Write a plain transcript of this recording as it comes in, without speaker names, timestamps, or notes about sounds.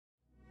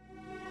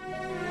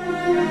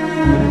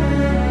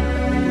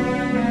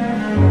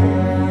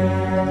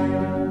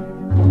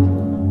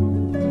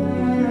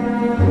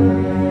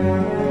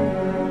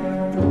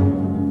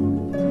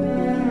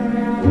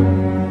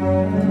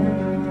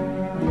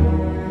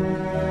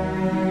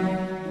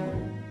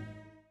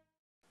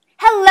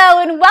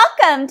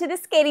Welcome to the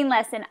skating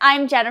lesson.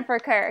 I'm Jennifer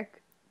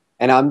Kirk.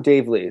 And I'm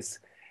Dave Lees.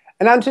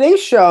 And on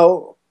today's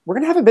show, we're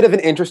going to have a bit of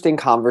an interesting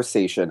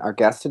conversation. Our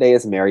guest today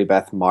is Mary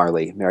Beth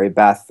Marley. Mary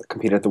Beth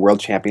competed at the World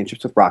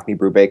Championships with Rockne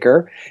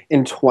Brubaker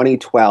in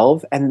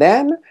 2012, and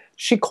then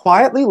she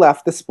quietly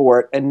left the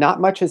sport, and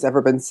not much has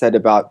ever been said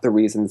about the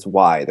reasons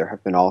why. There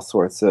have been all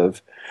sorts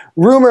of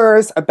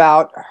rumors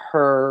about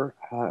her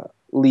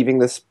leaving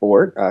the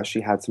sport.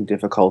 She had some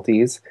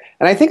difficulties.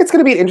 And I think it's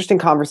going to be an interesting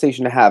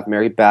conversation to have.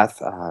 Mary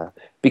Beth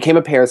became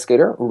a pair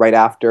skater right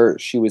after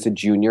she was a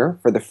junior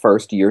for the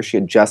first year. She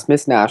had just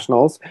missed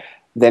nationals.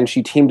 Then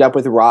she teamed up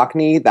with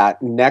Rockne.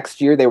 That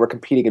next year they were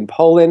competing in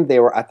Poland. They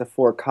were at the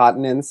Four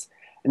Continents.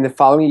 And the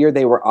following year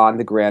they were on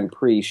the Grand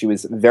Prix. She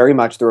was very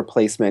much the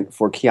replacement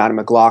for Kiana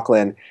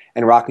McLaughlin.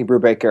 And Rockne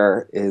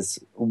Brubaker is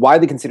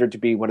widely considered to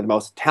be one of the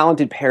most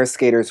talented pair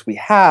skaters we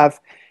have.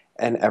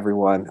 And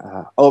everyone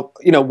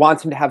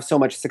wants him to have so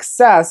much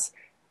success.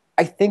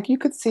 I think you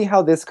could see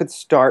how this could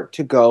start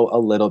to go a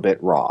little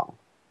bit wrong.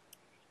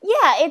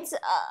 Yeah, it's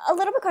a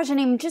little bit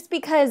questioning just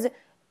because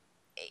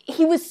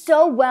he was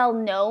so well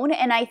known,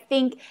 and I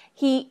think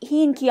he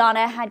and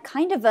Kiana had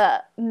kind of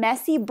a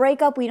messy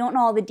breakup. We don't know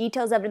all the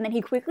details of it, and then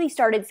he quickly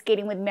started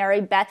skating with Mary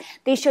Beth.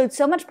 They showed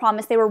so much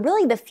promise. They were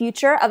really the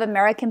future of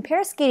American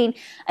pair skating,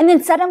 and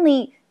then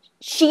suddenly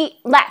she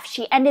left.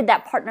 She ended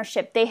that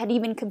partnership. They had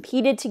even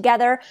competed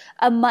together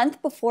a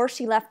month before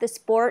she left the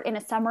sport in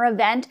a summer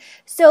event.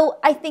 So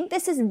I think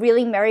this is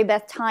really Mary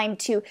Beth's time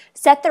to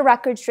set the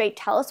record straight,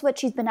 tell us what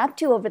she's been up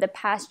to over the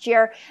past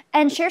year,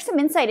 and share some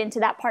insight into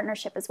that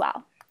partnership as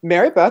well.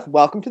 Mary Beth,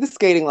 welcome to the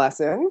skating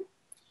lesson.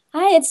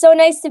 Hi, it's so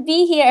nice to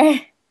be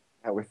here.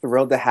 We're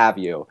thrilled to have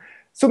you.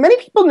 So many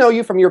people know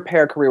you from your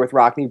pair career with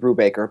Rockne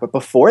Brubaker, but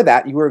before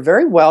that, you were a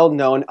very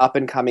well-known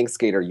up-and-coming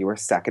skater. You were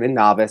second in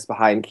novice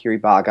behind Kiri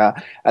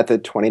Baga at the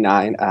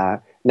 29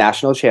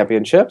 National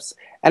Championships.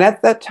 And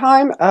at that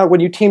time, when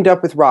you teamed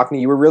up with Rockne,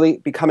 you were really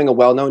becoming a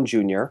well-known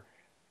junior.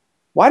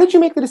 Why did you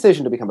make the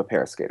decision to become a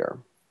pair skater?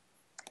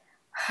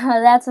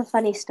 That's a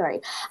funny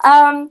story.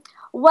 My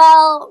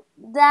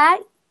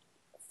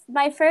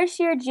first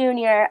year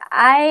junior,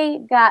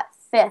 I got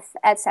fifth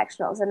at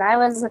sectionals, and I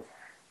was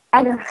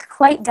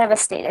quite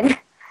devastated.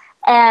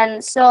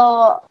 And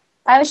so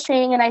I was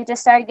training, and I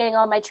just started getting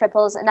all my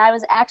triples, and I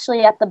was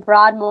actually at the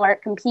Broadmoor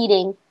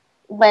competing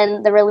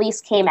when the release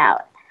came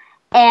out.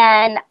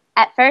 And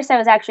at first I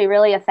was actually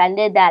really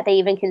offended that they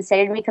even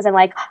considered me, because I'm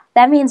like,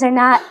 that means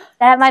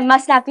I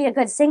must not be a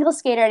good single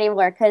skater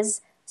anymore,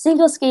 because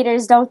single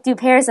skaters don't do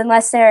pairs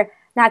unless they're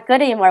not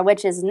good anymore,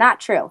 which is not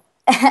true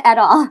at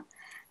all.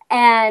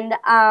 And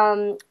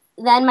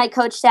then my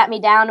coach sat me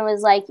down and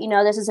was like,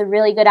 this is a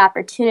really good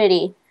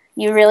opportunity.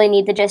 You really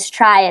need to just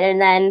try it.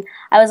 And then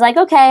I was like,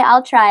 okay,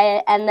 I'll try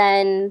it. And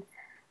then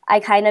I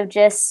kind of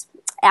just,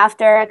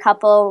 after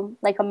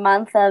a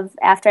month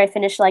after I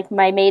finished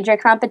my major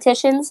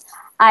competitions,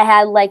 I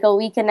had a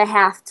week and a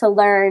half to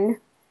learn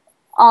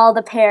all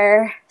the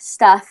pair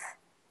stuff,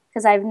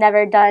 because I've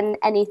never done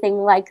anything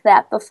like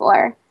that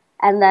before.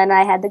 And then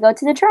I had to go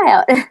to the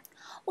tryout.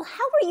 Well,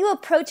 how were you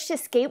approached to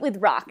skate with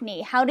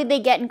Rockne? How did they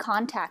get in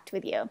contact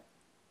with you?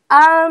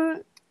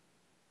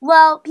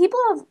 Well, people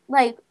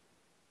have,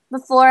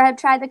 before have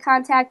tried to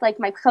contact,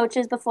 my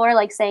coaches before,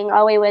 saying,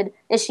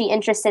 is she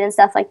interested and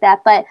stuff like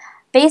that. But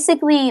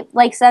basically,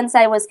 since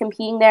I was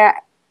competing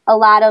there, a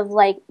lot of,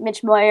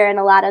 Mitch Moyer and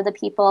a lot of the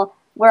people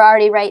were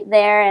already right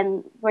there,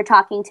 and were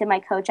talking to my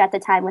coach at the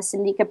time with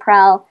Cindy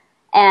Caprell,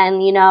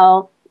 and,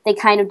 they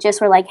kind of just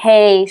were like,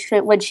 hey,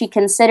 would she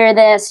consider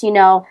this? She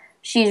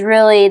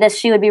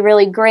would be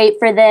really great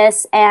for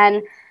this.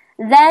 And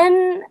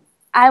then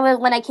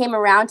when I came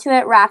around to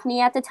it,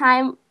 Rockne at the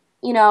time,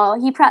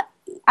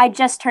 I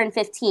just turned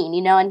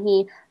 15, and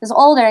he was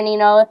older, and,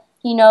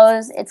 he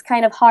knows it's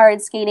kind of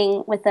hard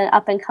skating with an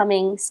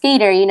up-and-coming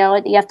skater, you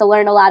have to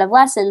learn a lot of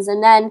lessons.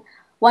 And then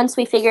once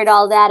we figured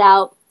all that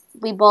out,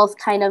 we both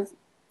kind of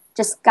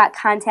just got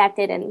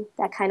contacted, and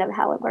that kind of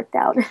how it worked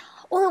out.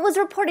 Well, it was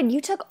reported you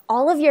took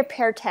all of your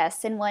pair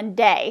tests in one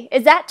day.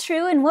 Is that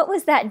true? And what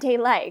was that day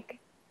like?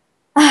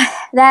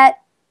 That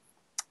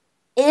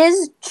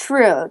is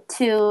true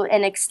to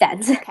an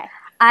extent. Okay.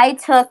 I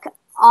took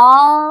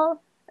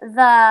all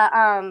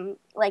the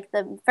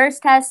the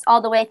first test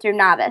all the way through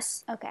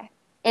novice. Okay.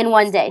 In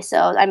one day. So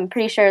I'm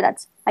pretty sure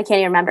I can't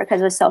even remember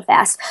because it was so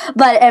fast.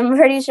 But I'm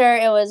pretty sure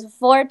it was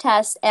 4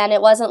 tests, and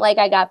it wasn't like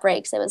I got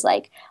breaks. It was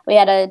we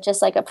had a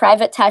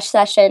private test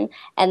session,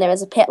 and there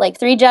was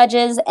 3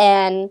 judges,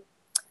 and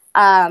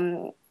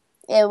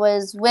it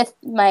was with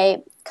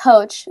my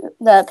coach,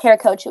 the pair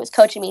coach who was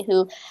coaching me,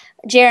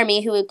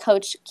 Jeremy, who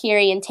coached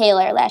Kiri and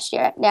Taylor last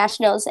year at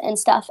nationals and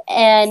stuff.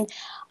 And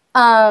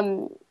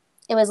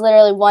it was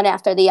literally one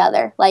after the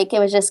other. It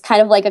was just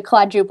kind of like a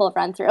quadruple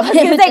run through. I was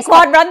going to say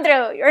quad run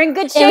through. You're in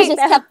good shape. It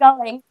just kept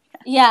going.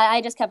 Yeah, I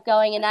just kept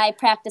going, and I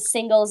practiced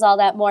singles all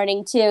that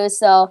morning too,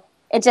 so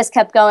it just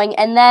kept going.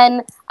 And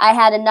then I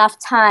had enough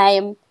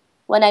time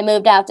when I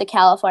moved out to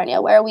California,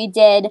 where we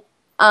did,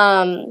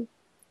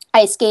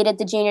 I skated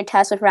the junior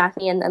test with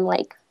Rockne, and then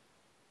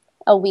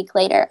a week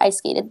later, I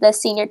skated the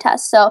senior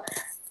test. So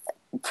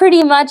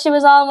pretty much it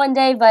was all in one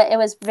day, but it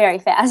was very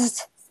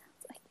fast.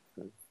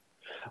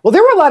 Well,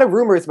 there were a lot of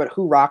rumors about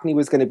who Rockne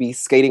was going to be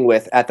skating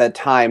with at that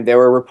time. There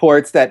were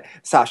reports that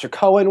Sasha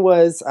Cohen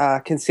was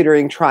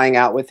considering trying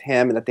out with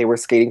him and that they were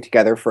skating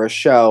together for a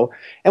show.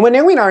 And when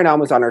Naomi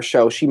Narayanan was on our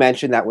show, she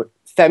mentioned that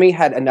Femi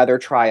had another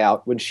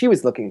tryout when he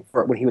was looking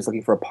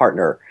for a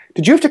partner.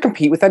 Did you have to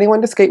compete with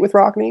anyone to skate with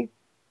Rockne?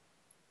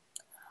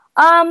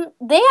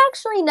 They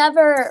actually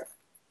never.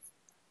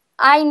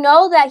 I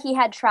know that he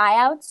had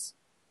tryouts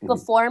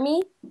before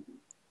me,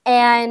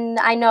 and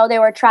I know there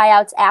were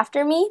tryouts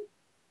after me.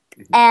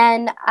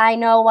 And I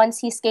know once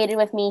he skated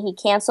with me, he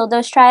canceled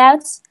those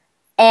tryouts,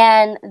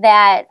 and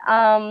that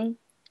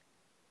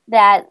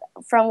that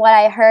from what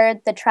I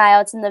heard, the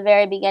tryouts in the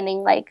very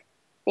beginning, like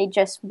they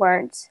just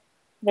weren't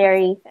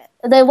very.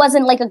 There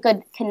wasn't like a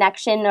good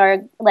connection,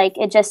 or like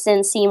it just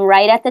didn't seem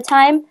right at the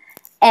time.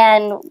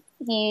 And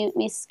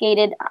we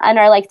skated on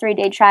our like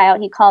 3-day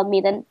tryout. He called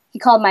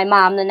my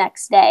mom the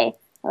next day.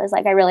 I was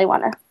like, I really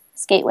want to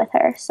skate with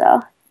her.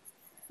 So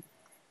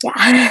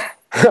yeah.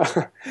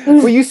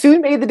 Well, you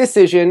soon made the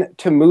decision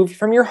to move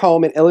from your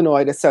home in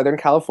Illinois to Southern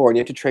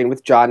California to train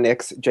with John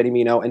Nix, Jenny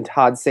Mino, and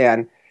Todd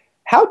Sand.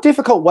 How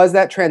difficult was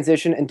that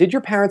transition, and did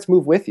your parents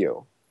move with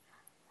you?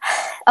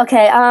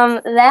 Okay,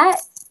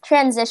 that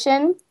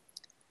transition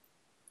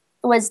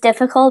was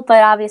difficult,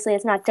 but obviously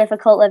it's not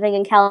difficult living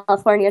in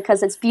California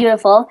because it's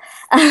beautiful.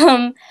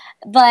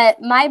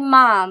 But my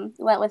mom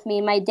went with me.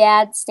 My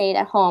dad stayed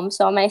at home,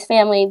 so my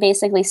family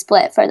basically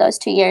split for those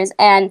 2 years.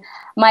 And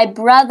my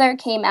brother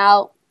came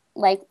out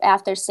like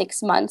after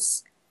 6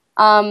 months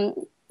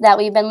that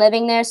we've been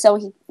living there.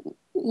 So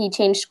he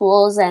changed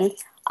schools, and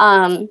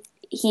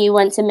he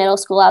went to middle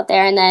school out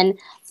there. And then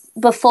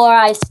before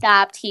I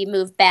stopped, he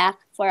moved back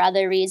for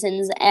other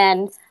reasons.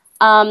 And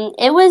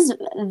it was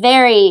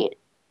very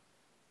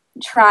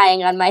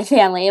trying on my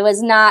family. It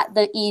was not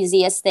the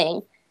easiest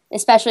thing,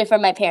 especially for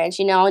my parents.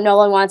 You know, no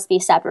one wants to be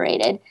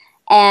separated.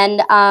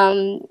 And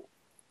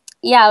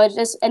yeah, it was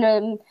just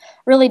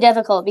really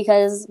difficult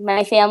because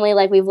my family,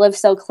 like, we've lived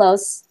so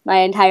close my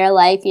entire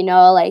life, you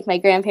know, like my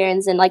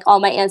grandparents and like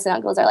all my aunts and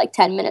uncles are like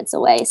 10 minutes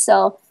away.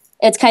 So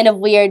it's kind of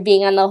weird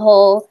being on the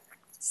whole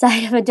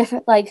side of a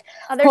different, like,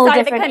 other whole side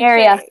different of the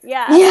country. area.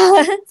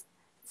 Yeah.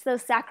 It's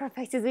those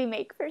sacrifices we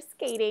make for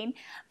skating.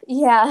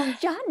 Yeah.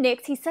 John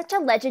Nix, he's such a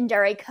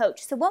legendary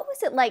coach. So what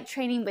was it like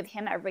training with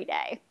him every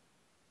day?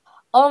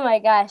 Oh my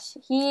gosh,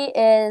 he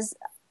is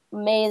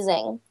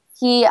amazing.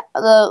 The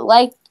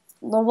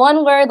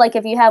one word, like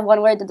if you have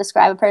one word to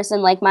describe a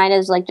person, like mine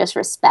is like just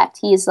respect.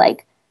 He's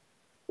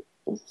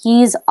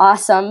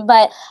awesome.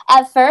 But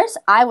at first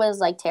I was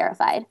like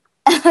terrified.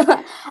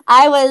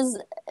 I was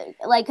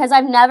like, cause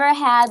I've never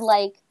had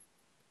like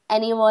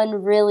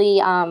anyone really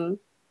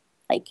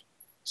like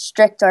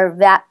strict or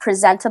that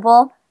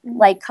presentable,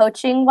 like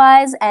coaching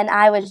wise. And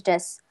I was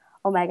just,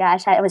 oh my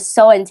gosh, I was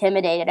so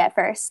intimidated at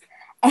first.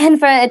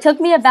 And it took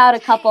me about a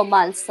couple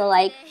months to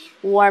like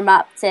warm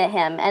up to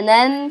him. And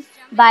then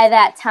by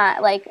that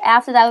time, like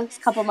after those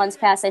couple months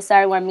passed, I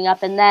started warming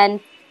up, and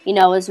then, you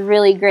know, it was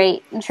really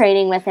great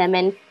training with him.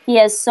 And he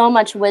has so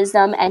much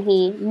wisdom, and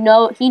he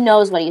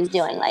knows what he's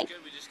doing. Like,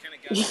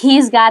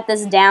 he's got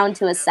this down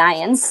to a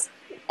science.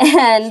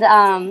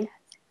 And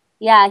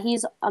yeah,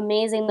 he's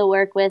amazing to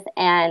work with,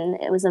 and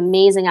it was an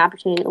amazing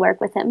opportunity to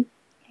work with him.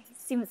 He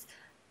seems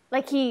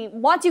like he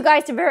wants you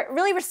guys to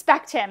really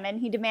respect him, and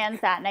he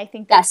demands that, and I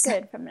think that's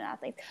good from an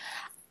athlete.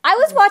 I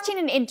was watching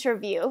an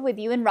interview with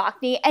you and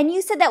Rockne, and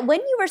you said that when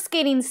you were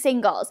skating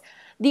singles,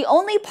 the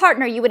only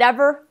partner you would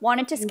ever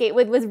wanted to skate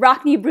with was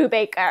Rockne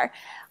Brubaker.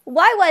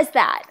 Why was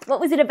that? What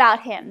was it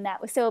about him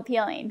that was so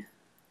appealing?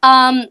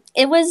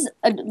 It was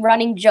a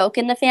running joke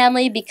in the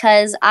family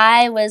because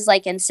I was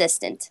like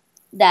insistent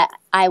that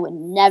I would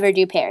never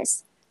do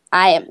pairs.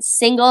 I am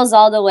singles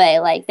all the way.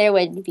 Like, there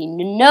would be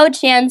no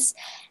chance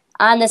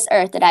on this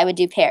earth that I would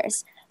do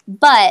pairs.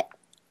 But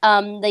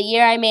the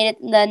year I made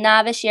it, the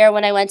novice year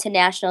when I went to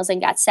nationals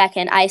and got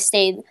second, I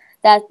stayed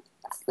that,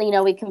 you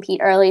know, we compete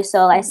early,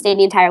 so I stayed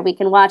the entire week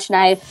and watched, and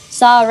I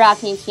saw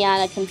Rockne and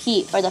Kiana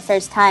compete for the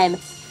first time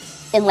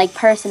in like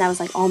person. I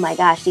was like, oh my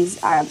gosh,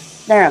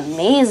 they're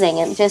amazing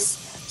and just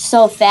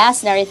so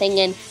fast and everything.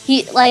 And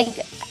he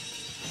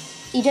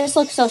just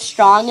looked so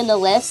strong in the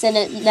lifts, and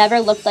it never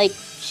looked like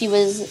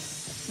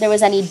there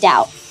was any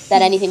doubt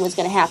that anything was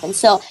going to happen.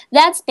 So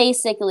that's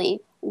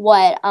basically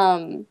what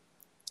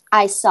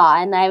I saw,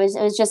 and it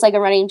was just like a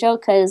running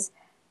joke because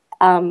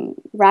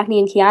Rockne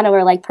and Kiana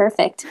were like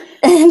perfect.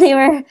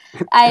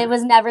 I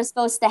was never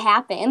supposed to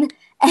happen,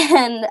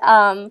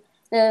 and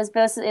they were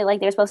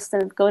supposed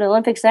to go to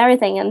Olympics and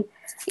everything, and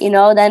you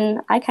know,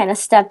 then I kind of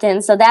stepped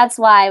in. So that's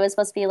why I was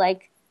supposed to be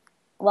like,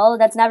 well,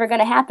 that's never going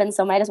to happen,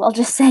 so might as well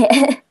just say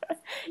it.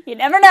 You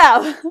never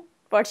know.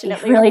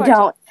 Fortunately, you really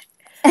don't.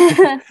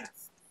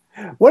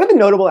 One of the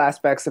notable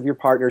aspects of your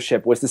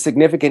partnership was the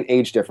significant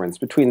age difference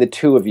between the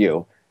two of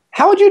you.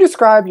 How would you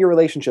describe your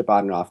relationship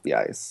on and off the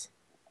ice?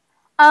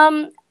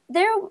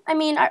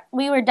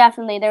 We were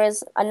definitely, there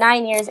was a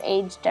 9 years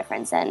age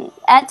difference, and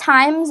at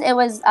times it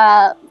was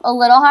a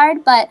little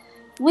hard, but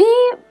we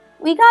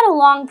got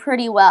along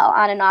pretty well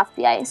on and off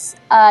the ice.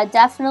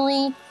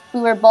 Definitely,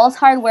 we were both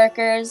hard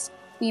workers.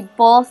 We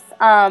both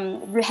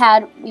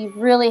we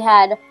really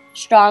had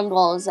strong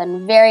goals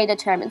and very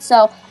determined.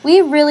 So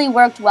we really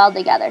worked well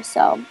together.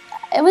 So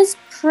it was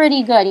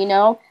pretty good,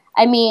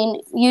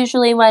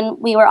 usually when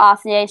we were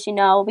off the ice,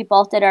 we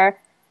both did our,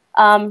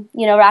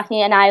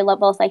 Rockne and I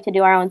both like to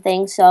do our own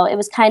thing. So it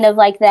was kind of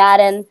like that.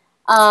 And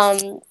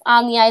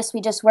on the ice,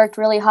 we just worked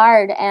really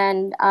hard.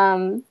 And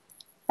that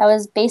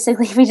was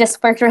basically, we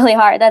just worked really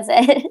hard. That's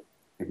it.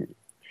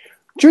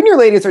 Junior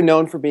ladies are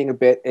known for being a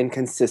bit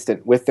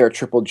inconsistent with their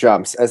triple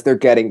jumps as they're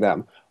getting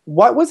them.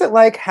 What was it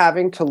like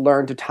having to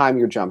learn to time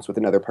your jumps with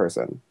another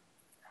person?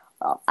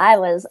 Well, I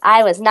was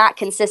not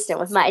consistent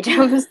with my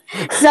jumps.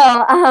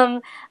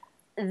 So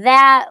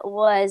that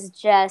was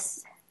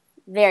just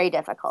very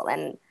difficult.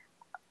 And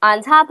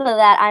on top of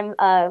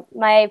that,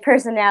 my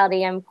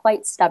personality, I'm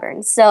quite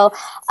stubborn. So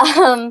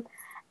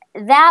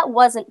that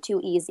wasn't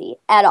too easy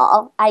at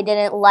all. I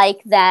didn't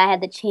like that I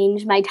had to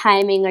change my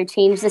timing or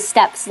change the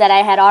steps that I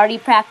had already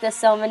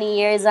practiced so many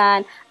years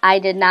on. I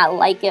did not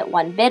like it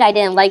one bit. I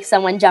didn't like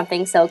someone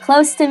jumping so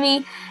close to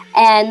me.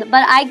 But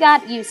I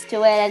got used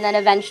to it, and then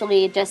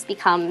eventually it just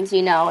becomes,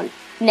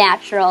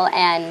 natural,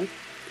 and,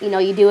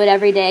 you do it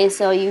every day,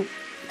 so you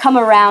come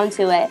around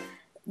to it.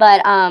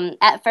 But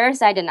at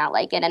first I did not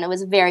like it, and it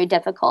was very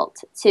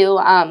difficult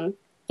to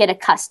get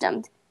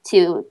accustomed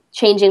to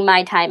changing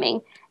my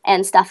timing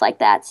and stuff like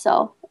that.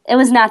 So it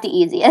was not the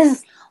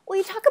easiest. Well,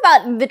 you talk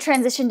about the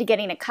transition to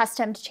getting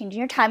accustomed to changing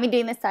your timing,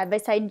 doing the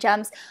side-by-side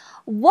jumps.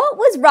 What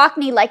was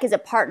Rockne like as a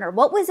partner?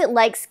 What was it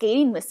like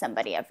skating with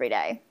somebody every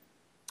day?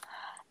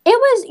 It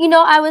was,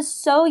 I was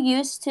so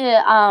used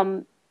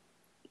to,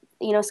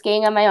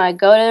 skating on my own. I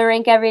go to the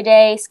rink every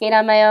day, skate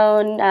on my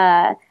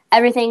own,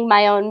 everything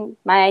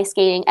my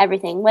skating,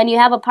 everything. When you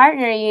have a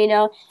partner,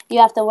 you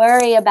have to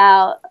worry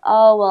about,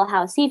 oh, well,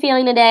 how's he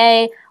feeling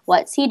today?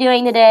 What's he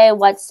doing today?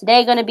 What's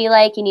today going to be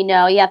like? And,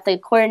 you have to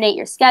coordinate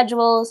your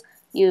schedules.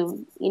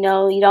 You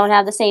don't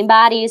have the same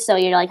bodies, so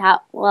you're like,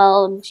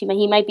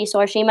 he might be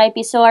sore, she might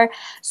be sore.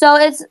 So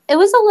it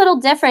was a little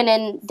different,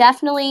 and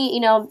definitely,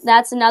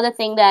 that's another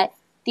thing that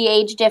the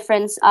age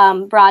difference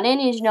brought in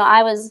is,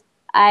 I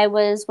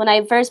was when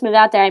I first moved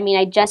out there,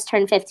 I just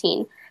turned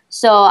 15.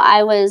 So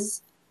I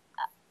was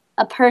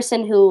a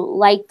person who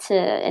liked to,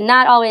 and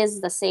not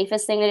always the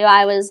safest thing to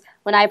do.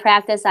 When I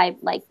practiced, I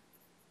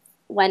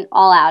went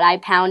all out. I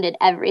pounded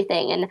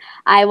everything, and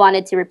I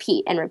wanted to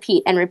repeat and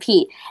repeat and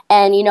repeat.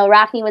 And,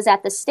 Rockne was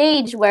at the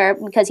stage where,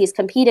 because he's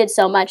competed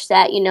so much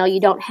that,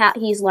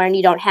 he's learned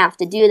you don't have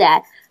to do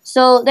that.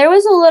 So there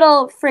was a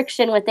little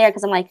friction with there,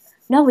 because I'm like,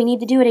 no, we need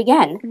to do it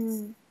again.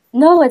 Mm.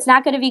 No, it's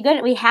not going to be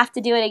good. We have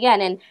to do it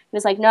again. And he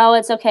was like, no,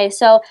 it's okay.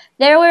 So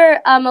there were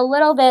a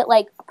little bit,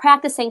 like,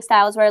 practicing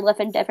styles were a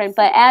little different.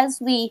 But as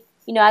the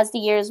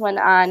years went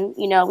on,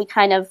 we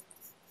kind of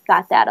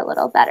got that a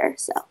little better.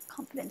 So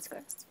confidence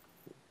grows.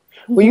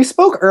 Well, you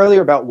spoke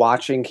earlier about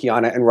watching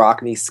Kiana and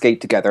Rockne skate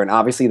together, and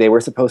obviously they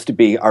were supposed to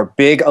be our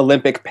big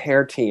Olympic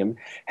pair team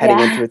heading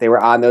into it. They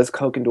were on those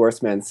Coke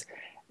endorsements.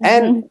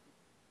 And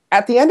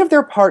at the end of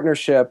their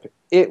partnership,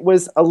 it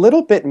was a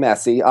little bit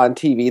messy on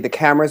TV. The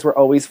cameras were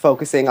always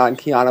focusing on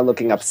Kiana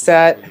looking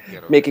upset,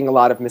 making a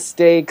lot of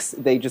mistakes.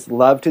 They just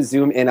loved to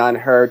zoom in on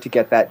her to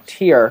get that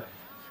tear.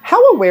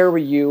 How aware were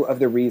you of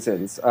the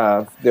reasons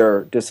of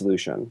their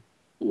dissolution?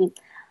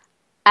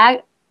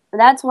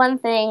 That's one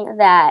thing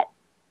that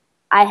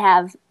I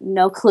have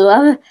no clue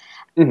of.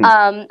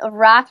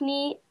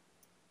 Rockne,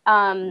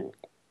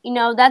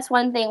 that's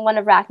one thing, one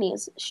of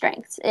Rockne's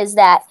strengths is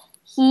that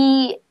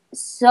he's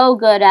so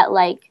good at,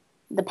 like,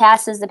 the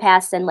past is the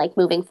past and, like,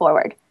 moving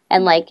forward.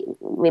 And, like,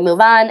 we move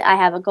on, I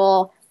have a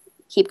goal,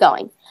 keep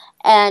going.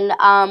 And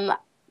I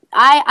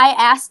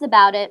asked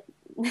about it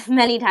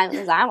many times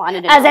because I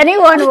wanted to know. As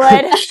anyone would.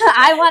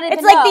 I wanted to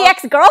know. It's like the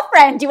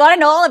ex-girlfriend. You want to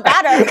know all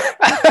about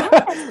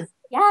her.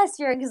 Yes,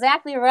 you're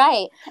exactly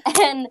right.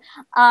 And,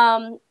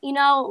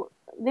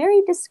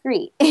 very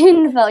discreet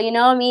info,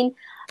 all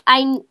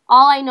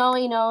I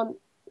know,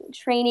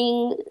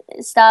 training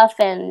stuff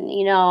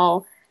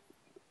and,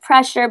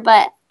 pressure,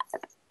 but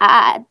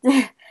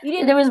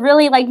there was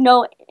really, like,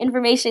 no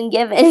information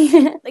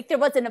given. Like, there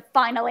wasn't a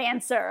final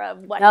answer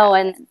of what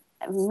happened.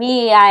 And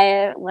me,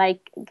 I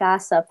like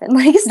gossip and,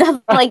 like,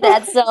 stuff like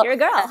that. So you're a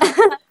girl.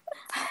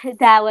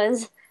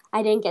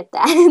 I didn't get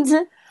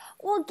that.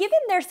 Well, given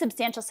their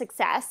substantial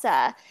success,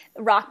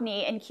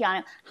 Rockne and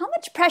Kiana, how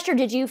much pressure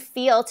did you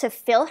feel to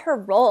fill her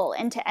role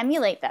and to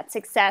emulate that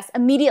success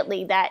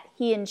immediately that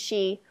he and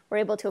she were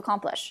able to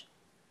accomplish?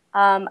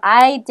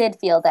 I did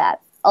feel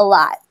that a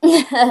lot.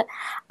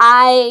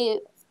 I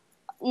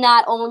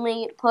not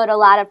only put a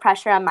lot of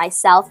pressure on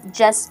myself,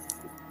 just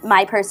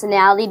my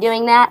personality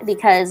doing that,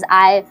 because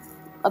I'm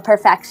a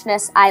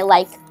perfectionist. I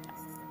like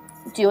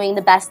doing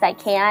the best I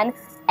can,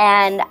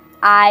 and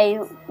I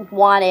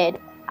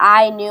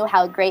knew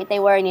how great they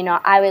were, and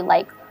I would,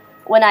 like,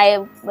 when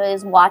I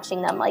was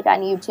watching them, like, on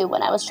YouTube,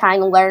 when I was trying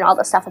to learn all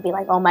the stuff, I'd be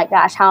like, oh my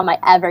gosh, how am I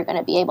ever going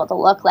to be able to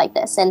look like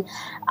this? And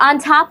on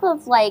top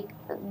of, like,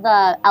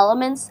 the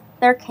elements,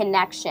 their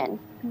connection,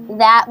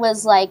 that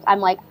was, like, I'm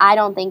like, I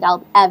don't think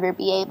I'll ever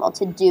be able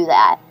to do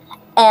that.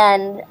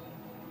 And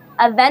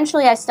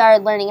eventually I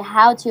started learning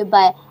how to,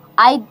 but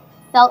I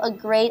felt a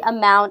great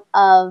amount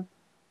of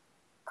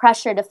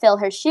pressure to fill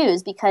her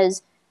shoes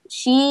because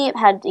she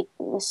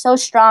was so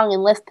strong in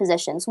lift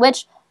positions,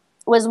 which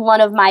was one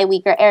of my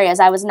weaker areas.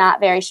 I was not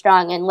very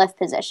strong in lift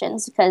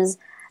positions because,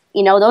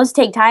 you know, those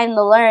take time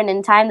to learn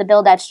and time to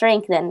build that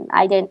strength, and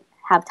I didn't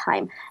have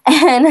time.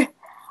 And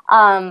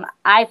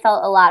I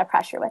felt a lot of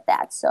pressure with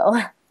that.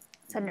 So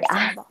it's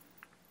understandable. Yeah.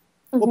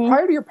 Well,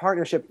 prior to your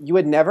partnership, you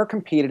had never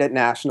competed at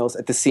nationals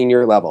at the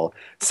senior level.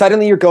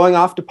 Suddenly, you're going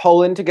off to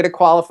Poland to get a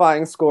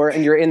qualifying score,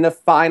 and you're in the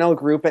final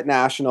group at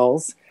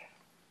nationals.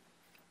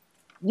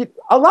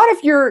 A lot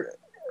of your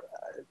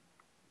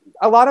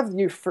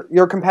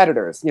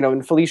competitors, you know,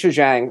 and Felicia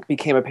Zhang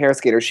became a pair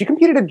skater. She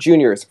competed at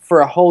juniors for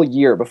a whole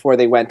year before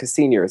they went to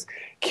seniors.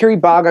 Kiri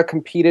Baga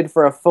competed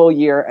for a full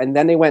year, and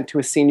then they went to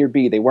a senior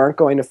B. They weren't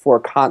going to 4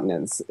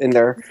 continents in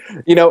their,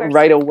 you know,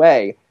 right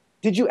away.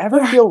 Did you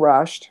ever feel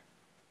rushed?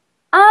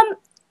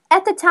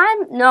 At the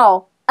time,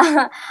 no.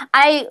 Now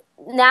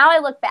I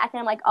look back and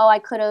I'm like, oh, I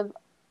could have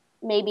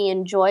maybe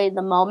enjoyed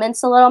the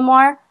moments a little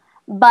more.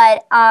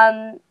 But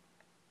I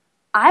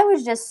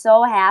was just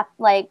so happy,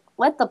 like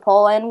with the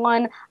Poland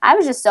one, I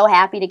was just so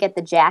happy to get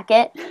the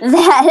jacket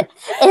that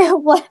it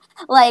was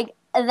like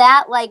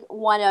that, like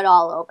won it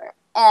all over.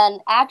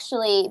 And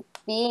actually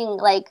being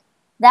like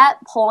that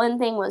Poland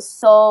thing was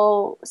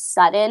so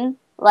sudden.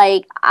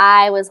 Like,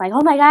 I was like,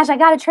 oh my gosh, I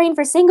got to train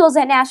for singles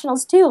at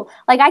nationals too.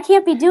 Like, I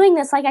can't be doing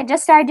this. Like, I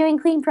just started doing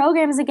clean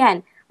programs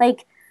again.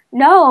 Like,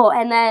 no.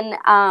 And then,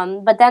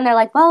 but then they're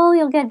like, well,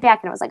 you'll get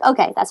back. And I was like,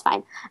 okay, that's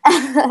fine.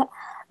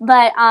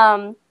 But,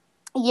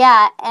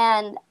 yeah.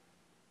 And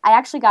I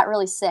actually got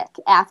really sick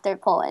after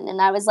Poland.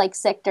 And I was like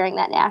sick during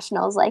that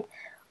nationals, like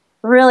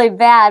really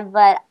bad.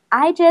 But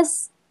I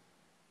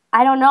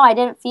don't know. I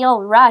didn't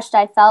feel rushed.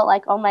 I felt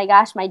like, oh my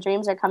gosh, my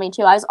dreams are coming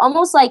true. I was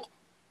almost like,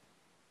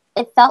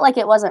 it felt like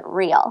it wasn't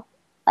real.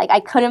 Like, I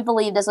couldn't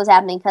believe this was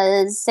happening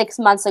because 6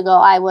 months ago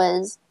I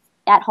was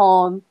at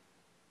home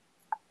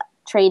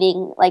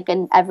training like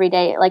an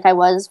everyday, like I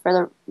was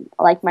for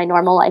like my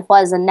normal life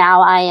was, and now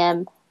I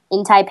am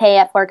in Taipei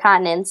at 4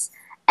 continents,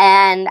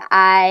 and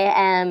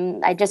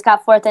I just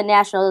got 4th at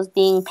nationals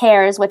being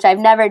pairs, which I've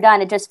never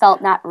done. It just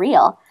felt not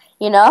real,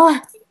 you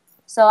know?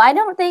 So I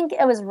don't think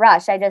it was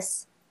rushed. It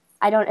just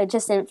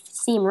didn't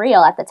seem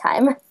real at the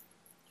time.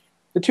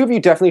 The two of you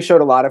definitely showed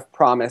a lot of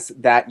promise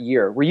that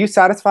year. Were you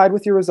satisfied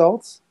with your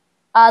results?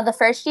 The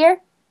first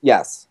year?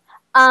 Yes.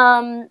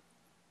 I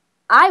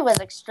was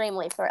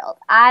extremely thrilled.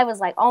 I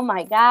was like, oh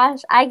my gosh,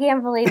 I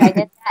can't believe I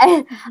did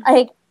that.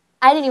 Like,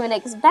 I didn't even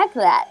expect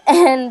that.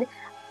 And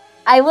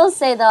I will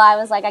say, though, I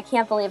was like, I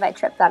can't believe I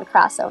tripped on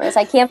crossovers.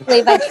 I can't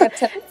believe I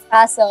tripped on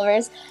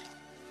crossovers.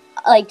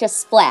 Like, just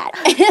splat.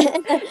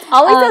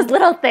 Always those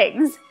little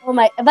things. Oh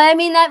my! But I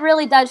mean, that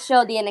really does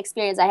show the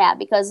inexperience I have,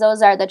 because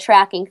those are the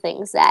tracking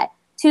things that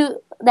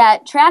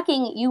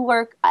tracking you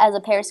work as a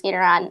pair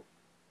skater on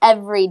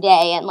every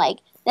day, and like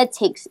that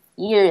takes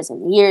years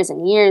and years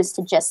and years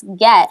to just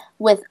get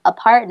with a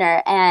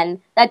partner,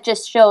 and that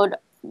just showed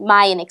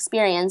my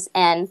inexperience.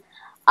 And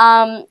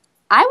I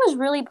was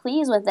really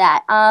pleased with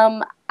that.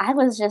 I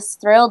was just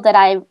thrilled that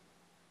I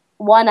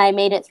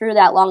made it through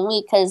that long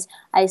week, because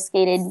I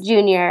skated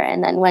junior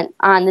and then went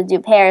on to do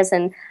pairs,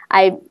 and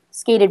I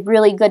skated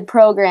really good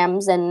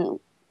programs, and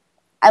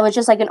I was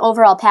just like, an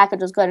overall package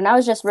was good, and I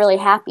was just really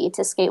happy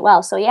to skate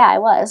well. So yeah, I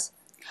was.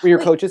 Were your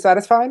coaches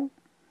satisfied?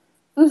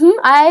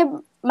 Mm-hmm.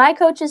 My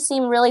coaches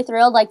seemed really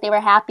thrilled. Like, they were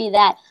happy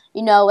that,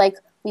 you know, like,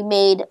 we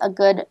made a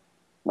good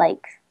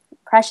like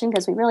impression,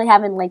 because we really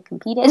haven't like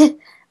competed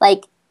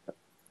like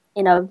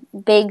in a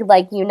big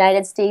like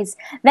United States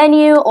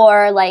venue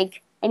or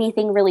like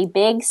anything really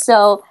big.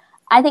 So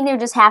I think they're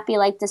just happy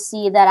like to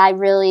see that I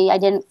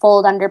didn't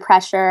fold under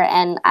pressure,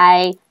 and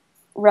I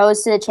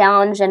rose to the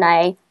challenge, and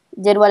I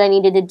did what I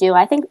needed to do.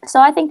 I think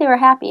they were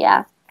happy,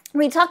 yeah.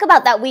 We talk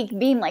about that week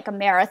being like a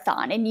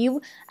marathon, and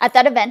you at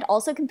that event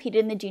also competed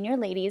in the junior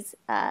ladies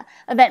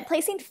event,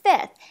 placing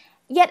 5th.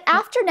 Yet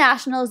after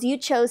nationals, you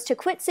chose to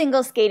quit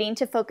single skating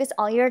to focus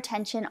all your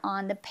attention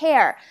on the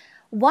pair.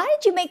 Why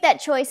did you make that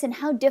choice, and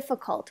how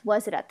difficult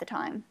was it at the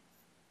time?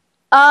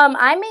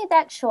 I made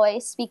that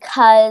choice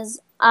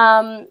because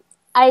I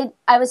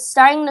was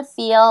starting to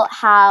feel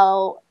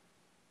how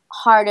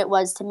hard it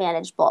was to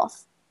manage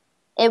both.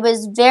 It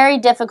was very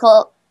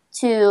difficult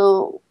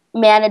to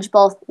manage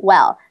both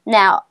well.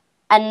 Now,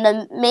 and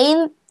the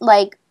main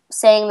like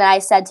saying that I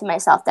said to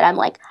myself, that I'm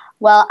like,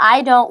 well,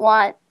 I don't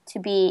want to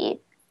be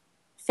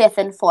 5th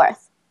and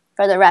 4th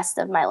for the rest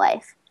of my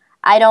life.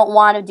 I don't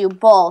want to do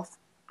both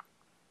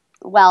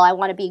well. I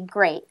want to be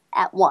great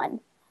at one.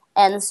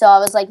 And so I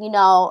was like, you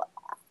know,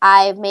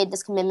 I've made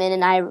this commitment,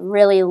 and I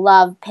really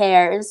love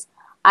pairs.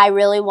 I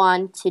really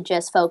want to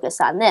just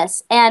focus on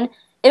this. And,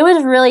 it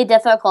was really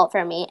difficult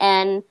for me.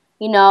 And,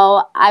 you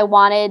know, I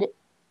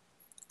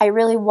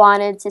really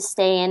wanted to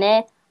stay in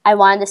it. I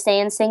wanted to stay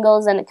in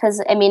singles, and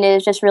because, I mean, it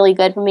was just really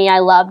good for me. I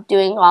loved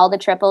doing all the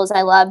triples.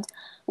 I loved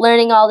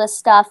learning all this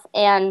stuff,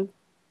 and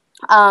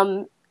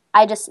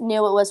I just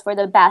knew it was for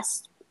the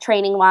best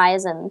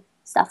training-wise and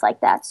stuff like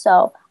that.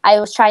 So I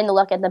was trying to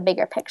look at the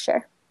bigger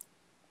picture.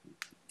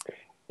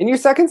 In your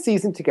second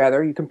season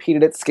together, you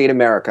competed at Skate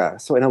America.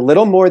 So in a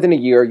little more than a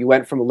year, you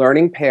went from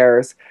learning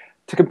pairs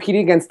to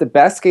competing against the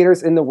best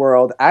skaters in the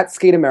world at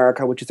Skate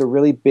America, which is a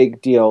really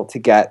big deal to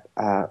get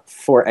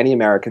for any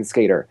American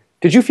skater.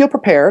 Did you feel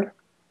prepared?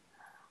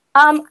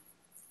 I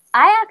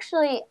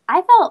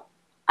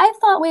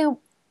thought we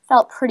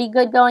felt pretty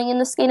good going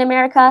into Skate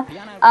America.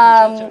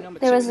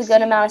 There was a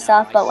good amount of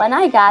stuff, but when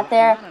I got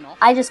there,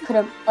 I just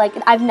couldn't, like,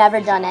 I've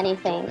never done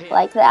anything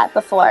like that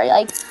before.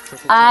 Like,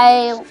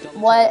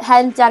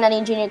 hadn't done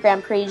any junior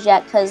Grand Prix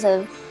yet because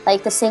of,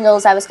 like, the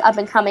singles. I was up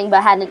and coming,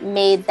 but hadn't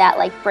made that,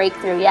 like,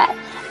 breakthrough yet.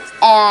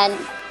 And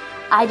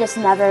I just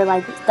never,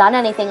 like, done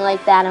anything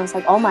like that. And I was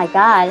like, oh my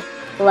God,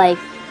 like,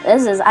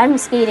 I'm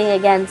skating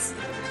against,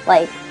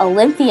 like,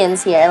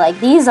 Olympians here. Like,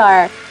 these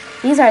are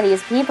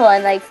these people.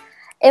 And, like,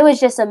 it was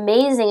just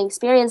amazing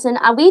experience. And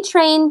we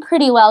trained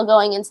pretty well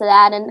going into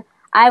that. And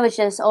I was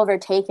just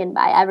overtaken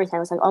by everything. I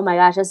was like, oh my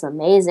gosh, this is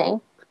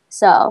amazing.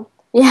 So,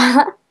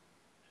 yeah.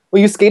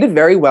 Well, you skated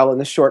very well in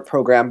the short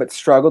program, but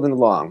struggled in the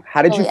long.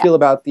 How did you feel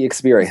about the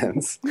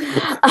experience?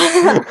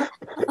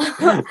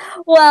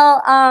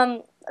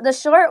 Well, the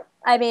short,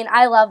 I mean,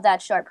 I loved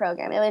that short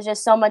program. It was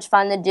just so much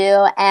fun to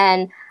do,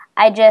 and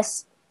I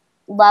just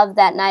loved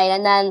that night.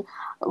 And then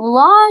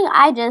long,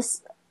 I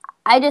just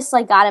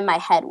like got in my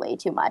head way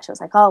too much. I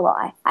was like, oh,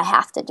 well, I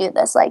have to do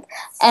this. Like,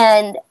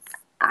 and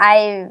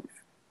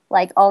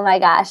like, oh my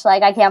gosh,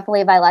 like, I can't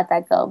believe I let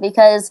that go,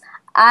 because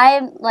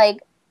I'm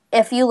like,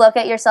 if you look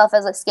at yourself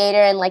as a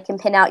skater and, like, can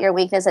pin out your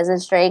weaknesses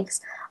and strengths,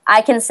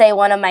 I can say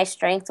one of my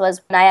strengths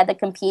was when I had to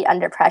compete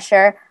under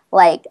pressure.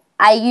 Like,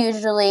 I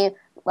usually,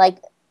 like,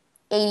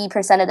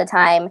 80% of the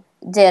time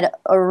did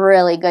a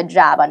really good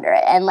job under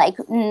it. And, like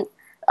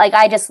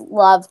I just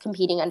loved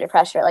competing under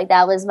pressure. Like,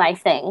 that was my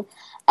thing.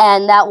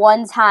 And that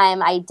one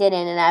time I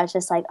didn't, and I was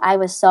just like, I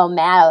was so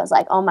mad. I was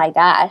like, oh my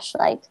gosh,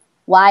 like,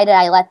 why did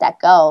I let that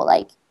go?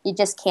 Like, you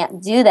just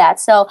can't do that.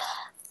 So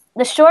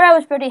the short I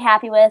was pretty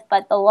happy with,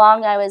 but the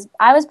long I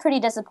was pretty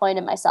disappointed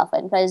in myself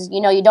in, because,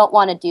 you know, you don't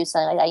want to do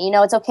something like that. You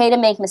know, it's okay to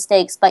make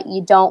mistakes, but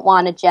you don't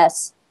want to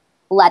just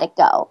let it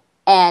go.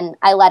 And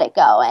I let it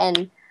go.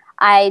 And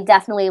I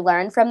definitely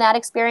learned from that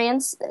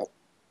experience.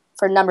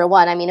 For number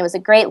one, I mean, it was a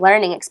great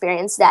learning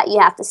experience that you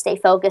have to stay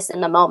focused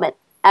in the moment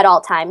at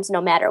all times, no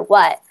matter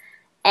what.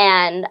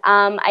 And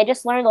I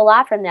just learned a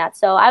lot from that.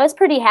 So I was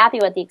pretty happy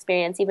with the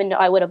experience, even though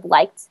I would have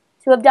liked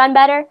to have done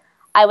better.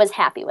 I was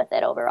happy with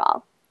it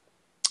overall.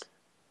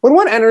 When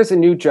one enters a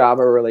new job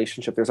or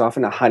relationship, there's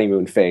often a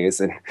honeymoon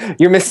phase, and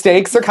your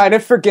mistakes are kind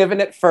of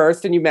forgiven at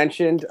first. And you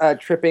mentioned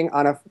tripping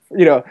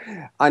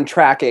on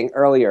tracking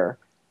earlier.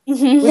 Was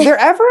there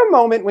ever a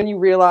moment when you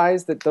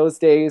realized that those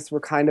days were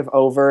kind of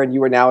over and you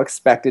were now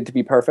expected to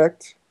be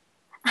perfect?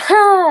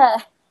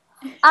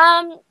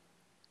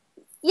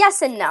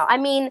 Yes and no. I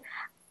mean,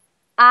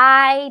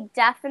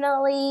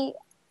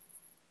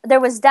 there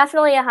was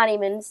definitely a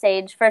honeymoon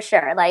stage for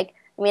sure. Like,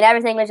 I mean,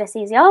 everything was just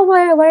easy. Oh,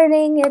 we're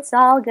learning. It's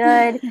all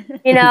good,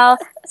 you know?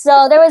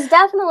 So there was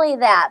definitely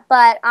that.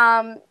 But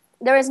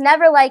there was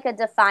never, like, a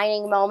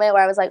defining moment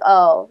where I was like,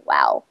 oh,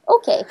 wow,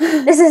 okay.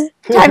 This is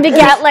time to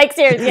get, like,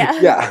 serious, yeah.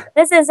 Yeah.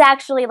 This is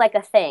actually, like,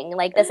 a thing.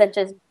 Like, this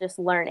is just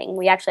learning.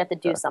 We actually have to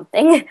do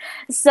something.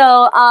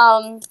 So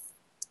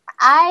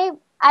I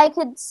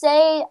could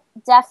say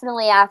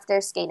definitely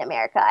after Skate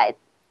America,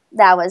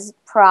 that was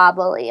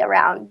probably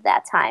around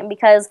that time,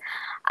 because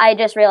I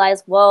just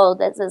realized, whoa,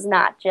 this is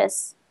not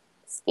just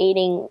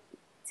skating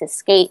to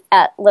skate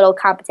at little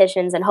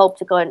competitions and hope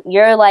to go.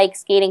 You're, like,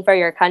 skating for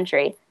your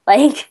country.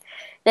 Like,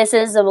 this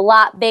is a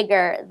lot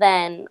bigger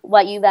than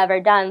what you've ever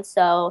done.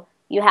 So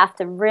you have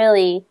to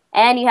really,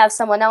 and you have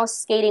someone else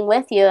skating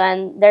with you,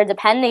 and they're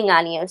depending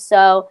on you.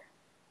 So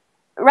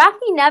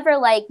Rockne never,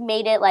 like,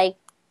 made it, like,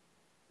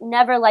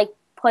 never, like,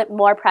 put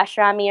more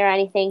pressure on me or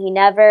anything. He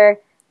never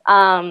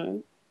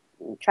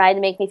tried to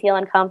make me feel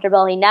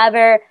uncomfortable. He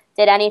never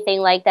did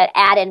anything like that,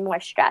 added more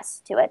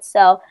stress to it.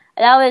 So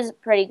that was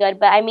pretty good.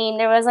 But I mean,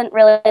 there wasn't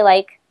really,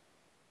 like,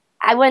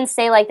 I wouldn't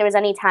say, like, there was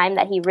any time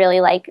that he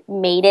really, like,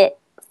 made it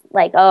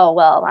like, oh,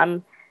 well,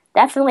 I'm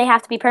definitely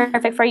have to be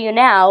perfect for you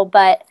now.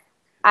 But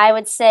I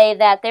would say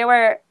that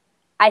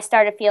I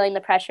started feeling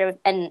the pressure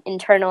and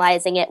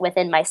internalizing it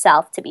within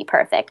myself to be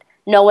perfect.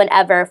 No one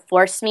ever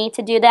forced me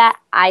to do that.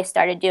 I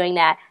started doing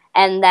that.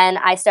 And then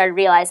I started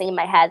realizing in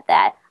my head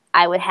that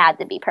I would have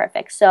to be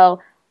perfect.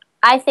 So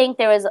I think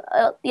there was,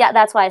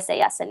 that's why I say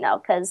yes and no,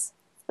 because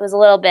it was a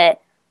little bit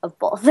of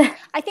both.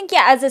 I think,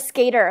 yeah, as a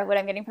skater, what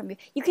I'm getting from you,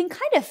 you can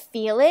kind of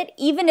feel it,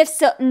 even if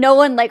no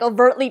one, like,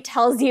 overtly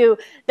tells you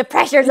the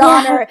pressure's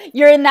on or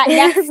you're in that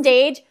next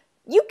stage.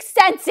 You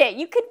sense it.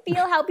 You can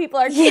feel how people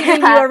are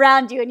treating you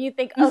around you, and you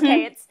think,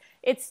 okay,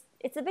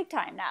 it's a big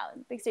time now,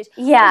 big stage.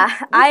 Yeah,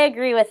 I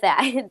agree with that.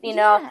 I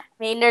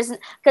mean,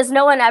 because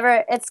no one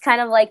ever, it's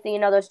kind of like,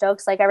 those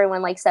jokes, like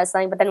everyone like says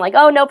something, but then like,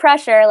 oh, no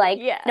pressure. Like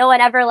no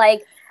one ever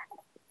like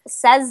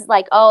says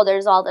like, oh,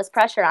 there's all this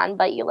pressure on,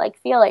 but you like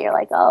feel it. You're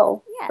like,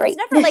 oh, great.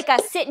 It's never like a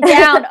sit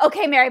down.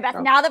 Okay, Mary Beth,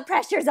 now the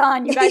pressure's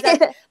on. You guys,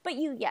 but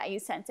you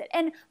sense it.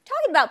 And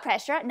talking about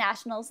pressure at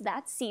nationals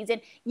that season,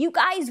 you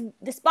guys,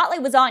 the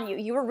spotlight was on you.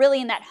 You were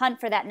really in that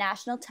hunt for that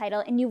national title,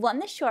 and you won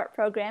the short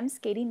program,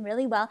 skating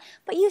really well.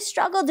 But you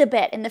struggled a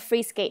bit in the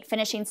free skate,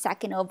 finishing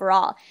second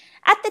overall.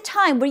 At the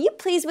time, were you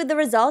pleased with the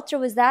results, or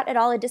was that at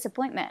all a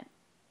disappointment?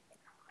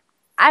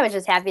 I was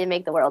just happy to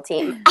make the world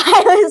team.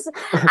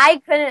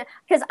 I couldn't,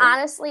 because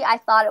honestly, I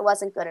thought it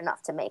wasn't good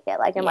enough to make it.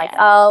 Like, I'm like,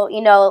 oh,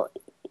 you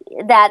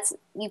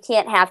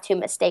can't have two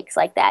mistakes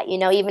like that.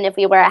 Even if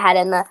we were ahead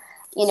in the,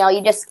 you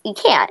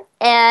can't.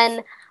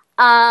 And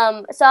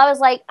so I was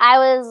like,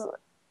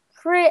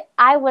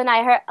 when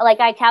I heard,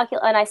 like, I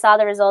calculated and I saw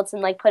the results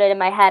and like put it in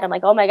my head, I'm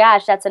like, oh my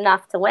gosh, that's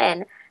enough to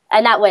win.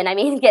 And not win, I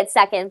mean, get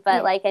second,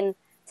 but like, and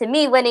to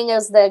me, winning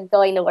is being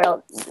on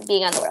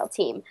the world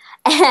team.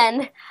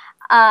 And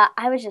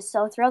I was just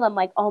so thrilled. I'm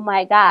like, oh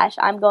my gosh,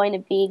 I'm going to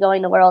be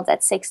going to Worlds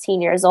at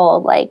 16 years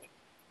old. Like,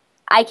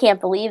 I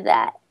can't believe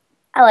that.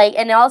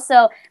 And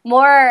also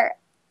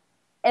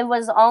it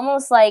was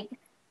almost like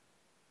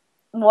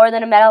more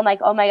than a medal. I'm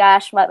like, oh my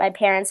gosh, what my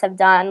parents have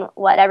done,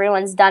 what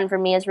everyone's done for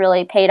me has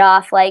really paid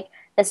off. Like,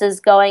 this is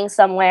going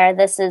somewhere.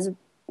 This is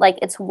like,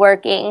 it's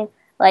working.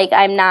 Like,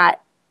 I'm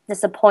not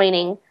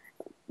disappointing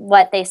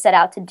what they set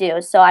out to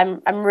do. So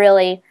I'm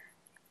really,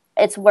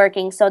 it's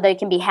working, so they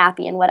can be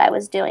happy in what I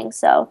was doing.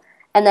 So,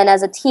 and then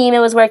as a team, it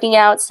was working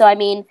out. So, I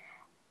mean,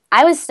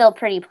 I was still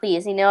pretty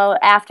pleased,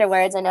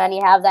 afterwards. And then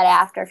you have that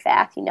after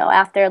fact,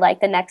 after like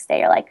the next day,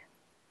 you're like,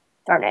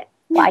 darn it,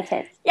 why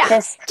can't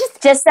just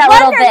that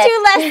little bit. One or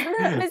two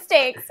less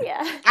mistakes.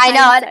 Yeah, I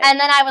know. And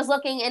then I was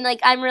looking, and like,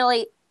 I'm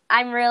really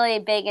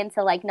big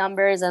into like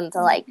numbers and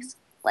to like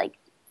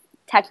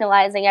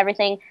technicalizing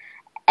everything.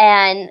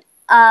 And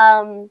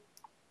I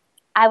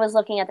was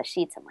looking at the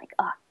sheets. I'm like,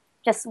 oh,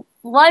 just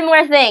one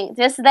more thing,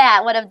 just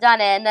that would have done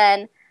it. And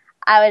then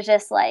I was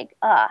just like,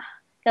 because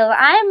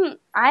I'm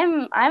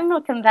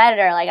a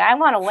competitor. Like, I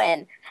want to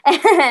win.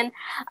 And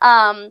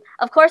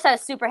of course, I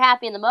was super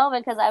happy in the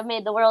moment because I've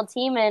made the world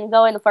team and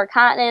going the 4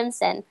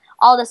 continents and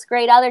all this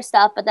great other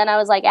stuff. But then I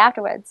was like,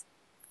 afterwards,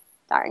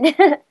 darn.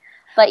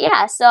 But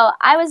yeah, so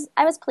I was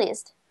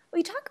pleased.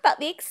 We talk about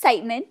the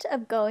excitement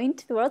of going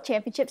to the World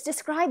Championships.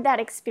 Describe that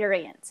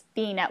experience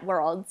being at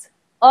Worlds.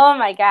 Oh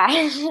my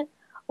gosh.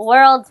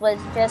 Worlds was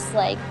just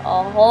like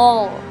a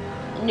whole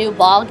new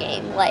ball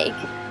game. Like,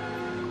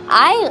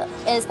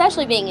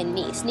 especially being in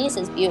Nice. Nice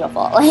is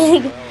beautiful.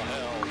 Like,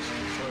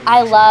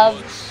 I love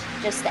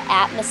just the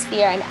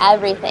atmosphere and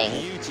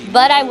everything.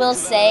 But I will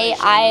say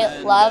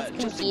I love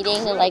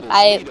competing. Like,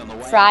 I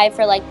thrive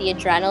for like the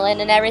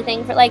adrenaline and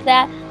everything for like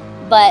that.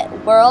 But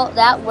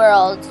that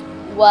world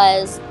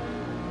was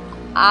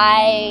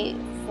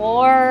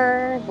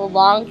for the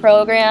long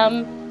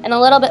program and a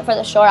little bit for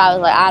the short, I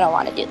was like, I don't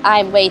want to do.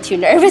 I'm way too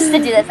nervous to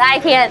do this. I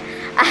can't.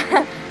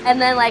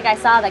 And then like I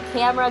saw the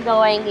camera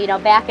going,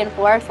 back and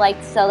forth, like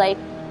so like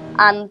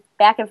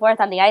back and forth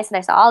on the ice, and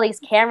I saw all these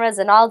cameras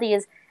and all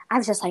these. I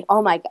was just like,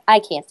 oh my, I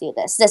can't do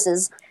this. This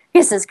is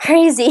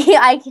crazy.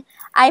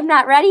 I'm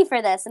not ready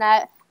for this. And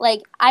I've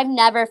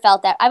never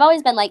felt that. I've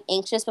always been like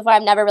anxious before.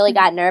 I've never really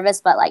got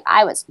nervous, but like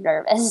I was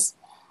nervous,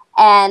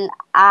 and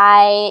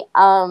I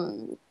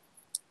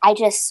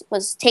just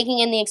was taking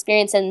in the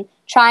experience and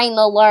trying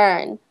to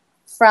learn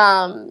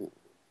from,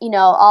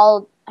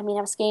 I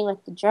was skating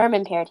with the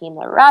German pair team,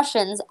 the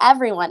Russians,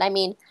 everyone. I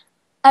mean,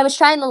 I was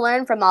trying to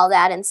learn from all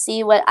that and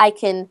see what I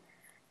can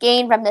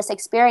gain from this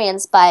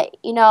experience. But,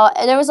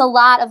 there was a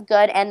lot of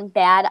good and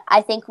bad.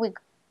 I think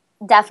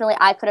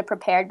I could have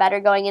prepared better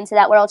going into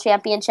that World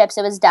Championships.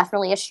 It was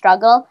definitely a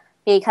struggle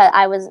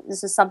because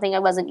this is something I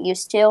wasn't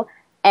used to.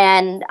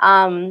 And,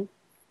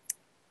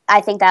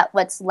 I think that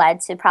what's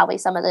led to probably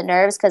some of the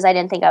nerves because I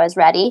didn't think I was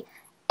ready.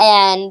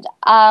 And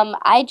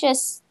I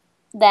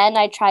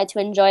tried to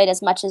enjoy it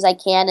as much as I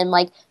can. And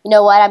like, you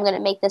know what, I'm going to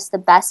make this the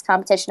best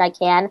competition I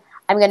can.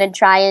 I'm going to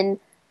try and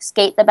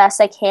skate the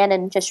best I can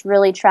and just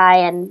really try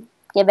and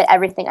give it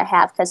everything I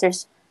have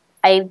because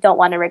I don't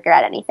want to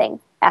regret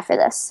anything after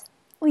this.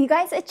 Well, you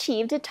guys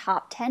achieved a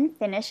top 10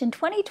 finish in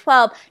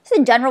 2012. Just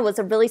in general was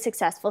a really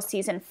successful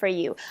season for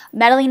you.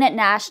 Medaling at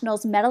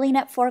nationals, medaling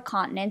at 4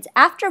 continents.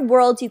 After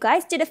Worlds, you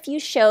guys did a few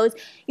shows.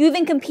 You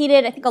even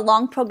competed, I think, a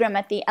long program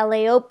at the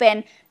LA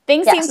Open.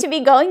 Things seemed to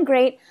be going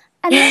great.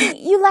 And then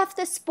you left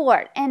the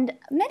sport. And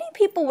many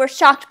people were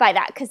shocked by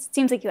that because it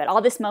seems like you had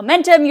all this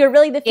momentum. You were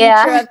really the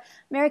future of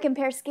American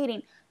pair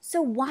skating.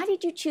 So why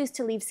did you choose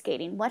to leave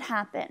skating? What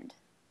happened?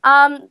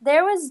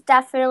 There was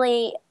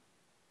definitely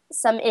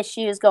some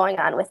issues going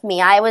on with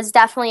me. I was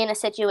definitely in a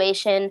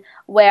situation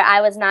where I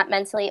was not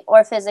mentally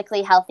or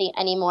physically healthy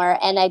anymore,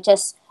 and it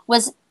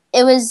was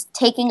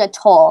taking a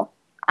toll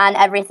on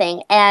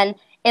everything, and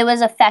it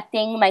was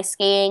affecting my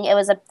skating. It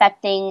was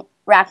affecting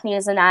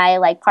Rockne's and I,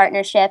 like,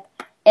 partnership,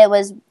 it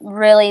was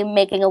really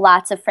making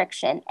lots of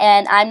friction.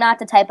 And I'm not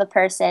the type of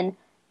person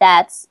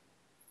that's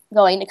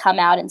going to come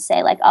out and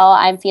say like, oh,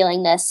 I'm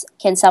feeling this.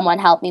 Can someone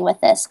help me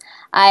with this?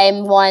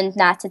 I'm one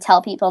not to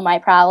tell people my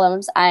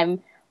problems.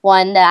 I'm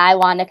one that I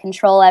want to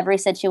control every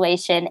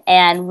situation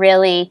and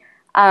really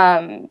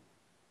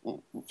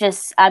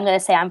just, I'm going to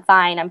say I'm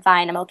fine,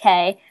 I'm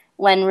okay,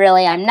 when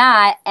really I'm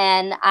not.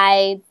 And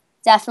I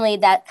definitely,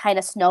 that kind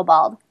of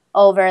snowballed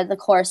over the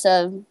course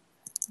of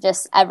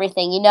just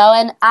everything,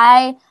 and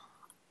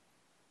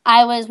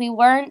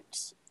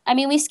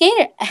we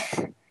skated.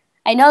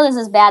 I know this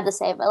is bad to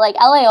say, but like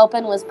LA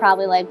Open was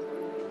probably like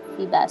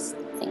the best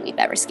thing we've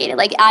ever skated.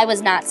 Like I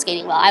was not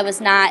skating well. I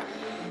was not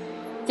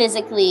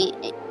physically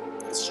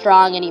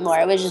strong anymore.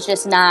 It was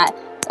just not,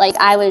 like,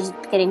 I was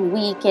getting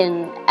weak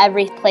in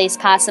every place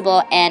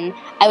possible, and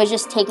I was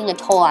just taking a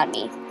toll on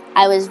me.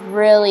 I was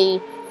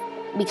really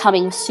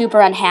becoming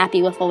super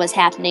unhappy with what was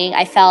happening.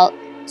 I felt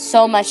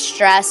so much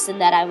stress and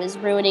that I was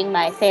ruining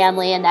my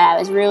family and that I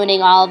was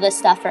ruining all of this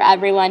stuff for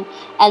everyone.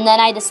 And then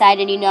I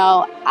decided,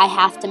 I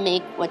have to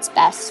make what's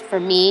best for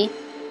me,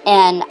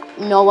 and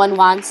no one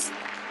wants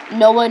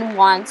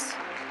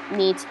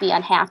me to be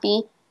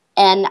unhappy,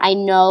 and I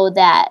know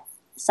that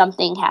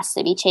something has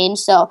to be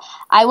changed. So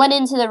I went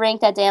into the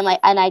rink that day and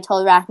I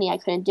told Rockne I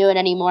couldn't do it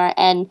anymore,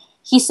 and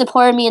he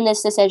supported me in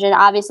this decision.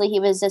 Obviously he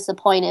was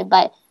disappointed,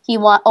 but he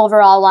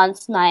overall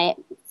wants my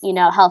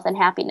health and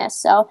happiness.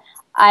 So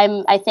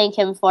I thank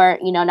him for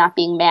not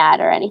being mad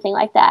or anything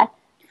like that.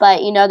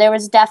 But there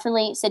was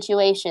definitely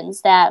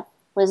situations that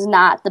was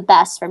not the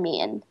best for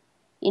me, and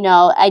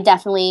I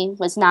definitely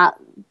was not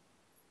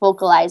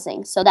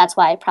vocalizing. So that's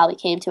why it probably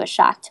came to a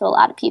shock to a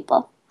lot of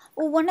people.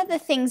 Well, one of the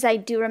things I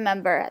do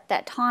remember at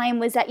that time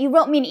was that you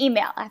wrote me an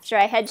email after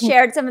I had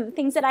shared some of the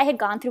things that I had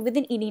gone through with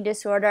an eating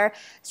disorder,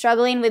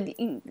 struggling with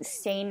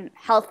staying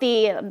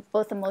healthy,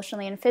 both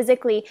emotionally and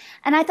physically.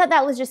 And I thought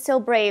that was just so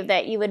brave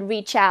that you would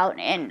reach out,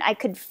 and I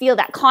could feel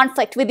that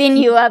conflict within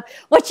you of,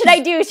 what should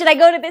I do? Should I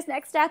go to this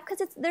next step?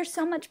 Because there's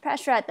so much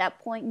pressure at that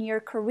point in your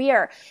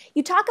career.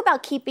 You talk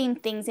about keeping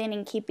things in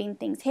and keeping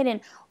things hidden.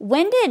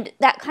 When did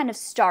that kind of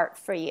start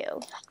for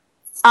you?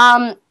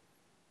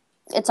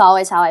 It's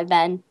always how I've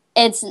been.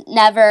 It's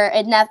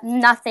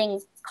nothing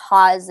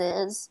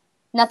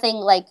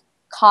like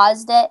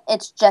caused it.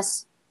 It's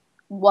just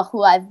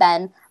who I've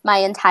been my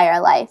entire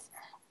life.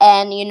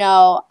 And,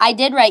 I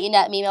did write you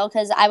that email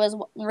because I was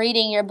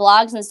reading your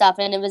blogs and stuff,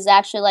 and it was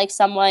actually like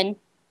someone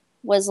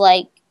was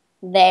like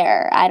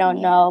there. I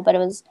don't know, but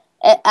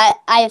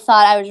I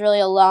thought I was really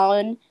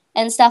alone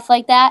and stuff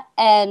like that.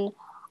 And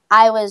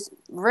I was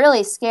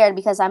really scared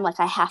because I'm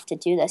like, I have to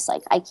do this.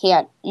 Like, I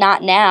can't,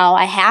 not now.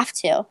 I have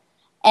to.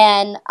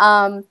 And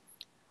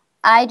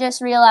I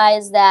just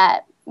realized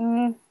that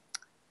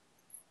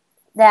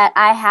that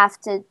I have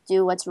to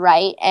do what's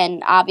right.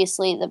 And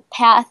obviously the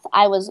path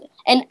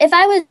and if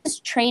I was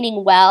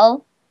training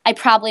well, I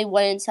probably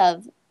wouldn't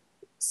have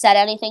said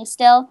anything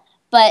still,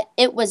 but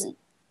there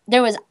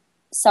was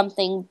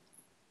something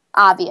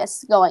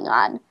obvious going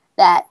on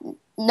that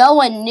no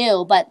one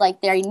knew, but like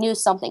they knew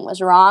something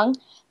was wrong.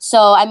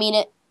 So,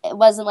 it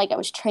wasn't like I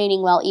was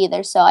training well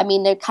either. So,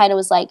 there kind of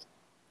was like,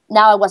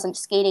 now I wasn't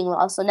skating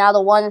well. So now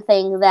the one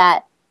thing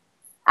that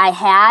I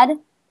had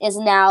is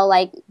now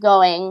like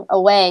going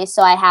away.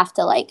 So I have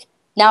to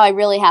now I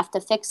really have to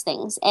fix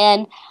things.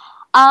 And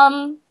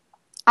I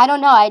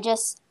don't know.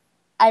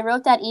 I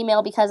wrote that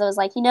email because I was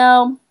like,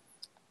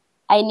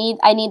 I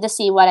need to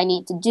see what I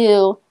need to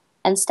do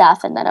and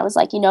stuff. And then I was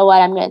like, you know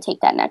what? I'm going to take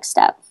that next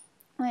step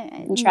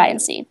and try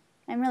and see.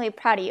 I'm really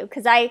proud of you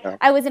because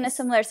I was in a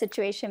similar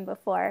situation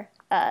before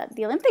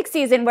the Olympic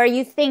season where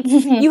you think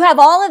you have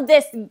all of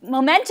this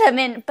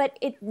momentum, but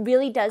it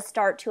really does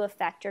start to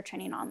affect your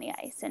training on the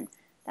ice, and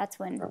that's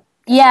when.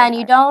 Yeah, and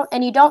you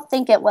don't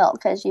think it will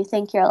because you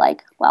think you're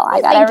like, well,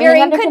 I got everything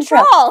you're in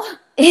control.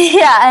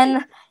 Yeah,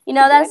 and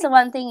that's the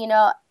one thing.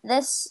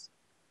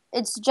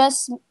 It's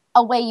just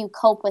a way you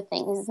cope with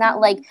things. It's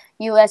not like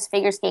U.S.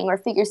 figure skating or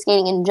figure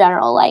skating in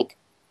general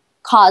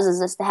causes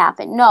this to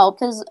happen. No,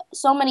 because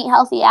so many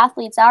healthy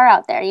athletes are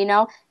out there.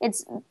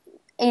 It's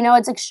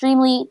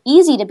extremely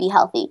easy to be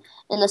healthy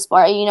in the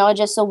sport. It's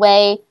just a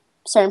way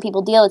certain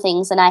people deal with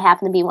things, and I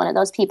happen to be one of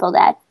those people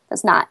that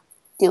does not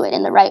do it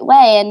in the right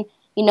way, and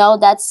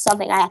that's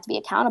something I have to be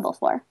accountable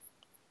for.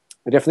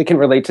 I definitely can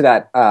relate to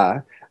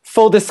that.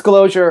 Full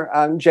disclosure,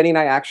 Jenny and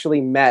I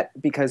actually met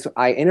because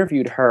I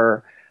interviewed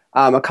her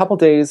a couple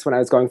days when I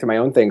was going through my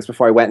own things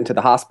before I went into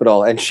the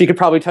hospital, and she could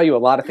probably tell you a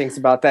lot of things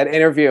about that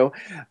interview.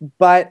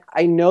 But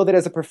I know that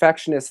as a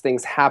perfectionist,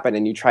 things happen,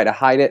 and you try to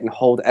hide it and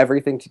hold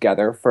everything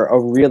together for a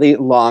really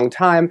long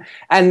time,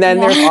 and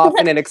then there's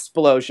often an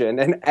explosion,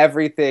 and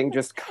everything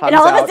just comes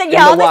out in the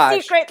wash.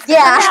 The secrets come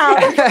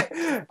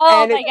out.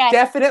 And it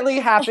definitely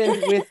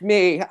happened with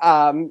me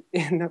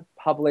in a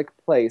public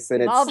place,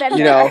 and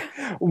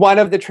it's one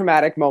of the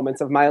traumatic moments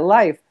of my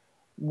life.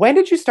 When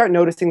did you start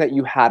noticing that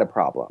you had a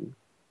problem?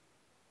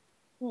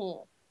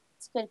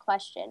 It's a good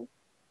question.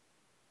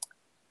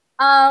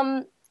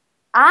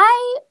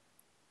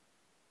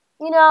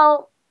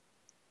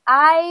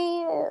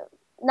 I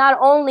not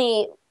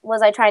only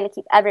was I trying to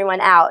keep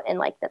everyone out and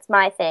like that's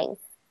my thing,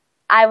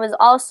 I was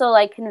also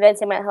like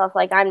convincing myself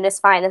like I'm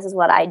just fine, this is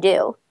what I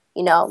do,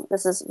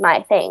 this is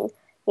my thing,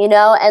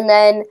 and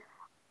then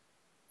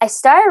I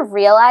started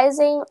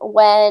realizing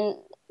when,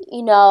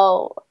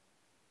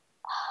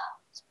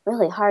 it's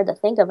really hard to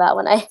think about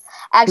when I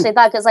actually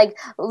thought, because like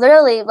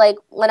literally like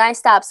when I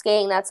stopped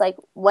skating, that's like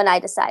when I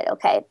decided,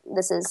 okay,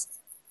 this is,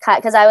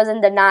 because I was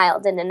in denial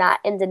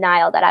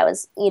that I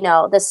was,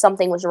 this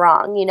something was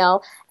wrong,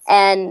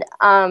 and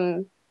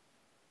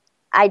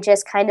I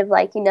just kind of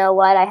like, you know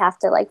what, I have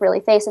to like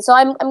really face it. So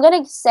I'm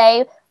gonna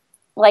say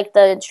like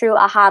the true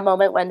aha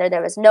moment when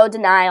there was no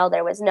denial,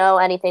 there was no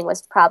anything,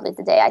 was probably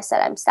the day I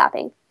said I'm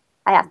stopping.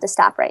 I have to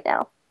stop right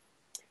now.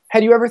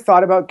 Had you ever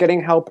thought about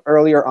getting help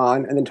earlier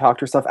on and then talked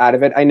yourself out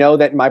of it? I know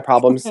that my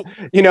problems,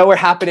 were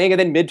happening, and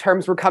then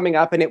midterms were coming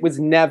up, and it was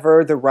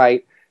never the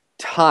right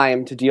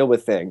time to deal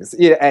with things.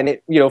 Yeah, and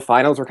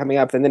finals were coming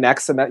up, then the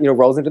next semester,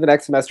 rolls into the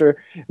next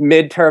semester,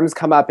 midterms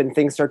come up, and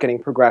things start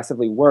getting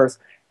progressively worse.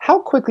 How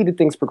quickly did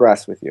things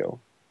progress with you?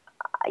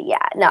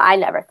 Yeah, no, I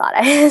never thought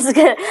I was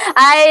gonna.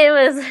 I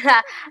was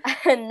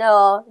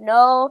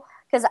no,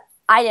 because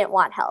I didn't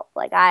want help.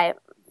 Like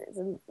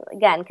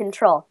again,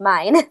 control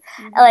mine.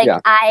 Like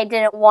Yeah. I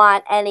didn't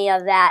want any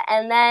of that.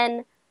 And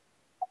then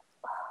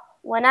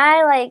when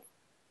I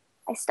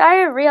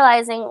started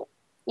realizing,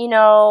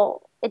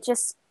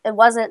 it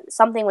wasn't,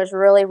 something was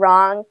really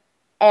wrong,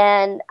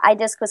 and I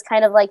just was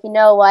kind of like, you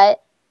know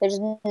what? There's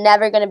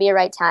never going to be a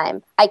right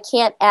time. I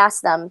can't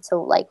ask them to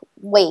like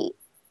wait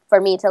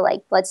for me to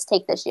like, let's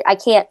take this year. I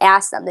can't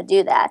ask them to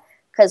do that,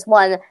 because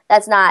one,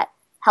 that's not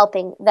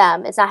helping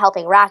them. It's not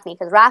helping Rockne,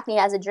 because Rockne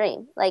has a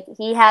dream. Like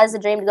he has a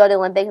dream to go to the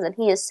Olympics, and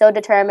he is so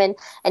determined,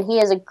 and he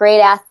is a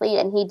great athlete,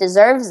 and he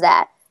deserves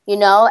that,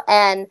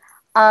 and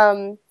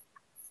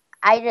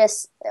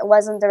it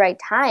wasn't the right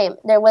time.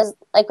 There was,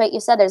 like what you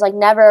said, there's like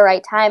never a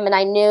right time, and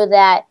I knew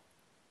that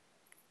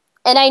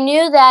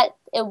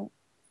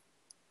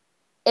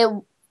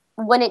it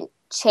wouldn't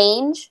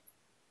change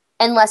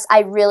unless I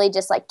really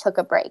just like took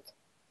a break.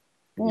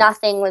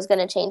 Nothing was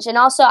going to change. And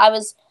also I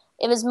was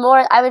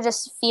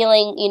just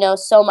feeling,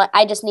 so much,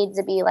 I just needed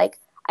to be like,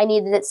 I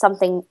needed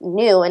something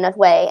new in a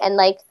way. And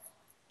like,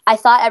 I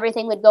thought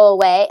everything would go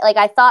away. Like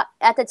at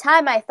the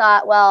time I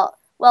thought, well,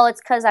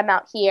 it's because I'm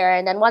out here,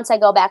 and then once I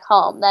go back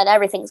home, then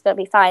everything's going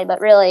to be fine.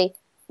 But really,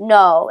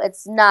 no,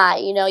 it's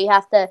not. You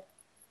have to,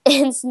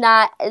 it's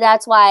not.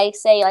 That's why I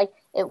say, like,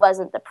 it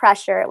wasn't the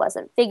pressure. It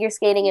wasn't figure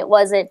skating. It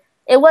wasn't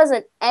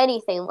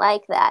anything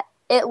like that.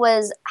 It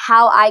was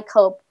how I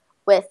cope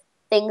with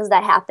things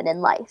that happen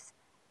in life.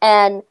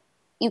 And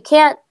you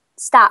can't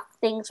stop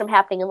things from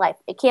happening in life.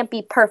 It can't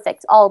be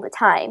perfect all the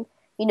time.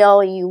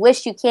 You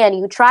wish you can.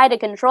 You try to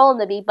control them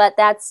to be, but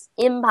that's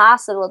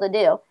impossible to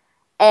do.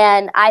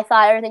 And I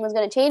thought everything was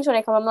going to change when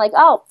I come home. I'm like,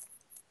 oh,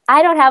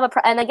 I don't have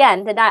and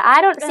again,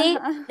 I don't see,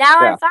 now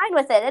I'm fine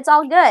with it. It's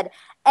all good.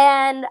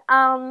 And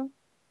and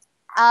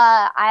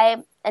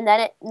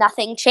then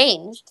nothing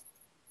changed.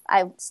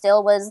 I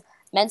still was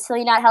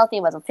mentally not healthy.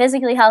 I wasn't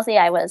physically healthy.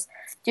 I was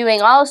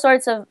doing all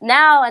sorts of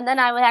and then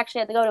I would actually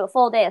have to go to a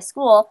full day of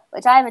school,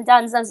 which I haven't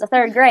done since the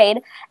 3rd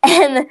grade.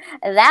 And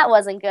that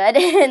wasn't good.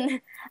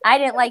 And I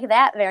didn't like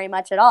that very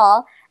much at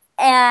all.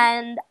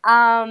 And,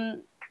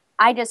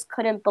 I just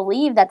couldn't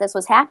believe that this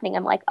was happening.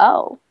 I'm like,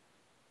 oh,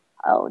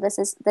 this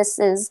is,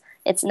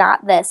 it's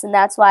not this. And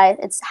that's why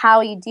it's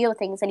how you deal with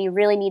things. And you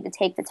really need to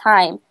take the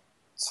time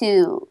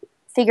to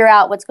figure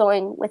out what's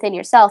going within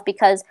yourself,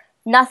 because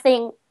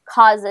nothing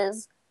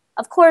causes,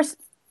 of course,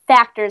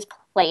 factors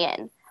play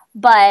in,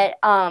 but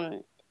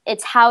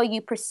it's how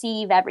you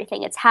perceive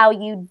everything. It's how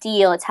you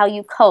deal. It's how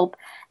you cope.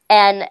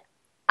 And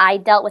I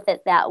dealt with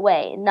it that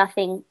way.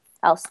 Nothing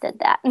else did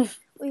that.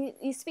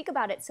 You speak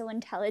about it so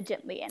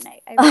intelligently, and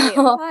I really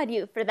applaud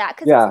you for that,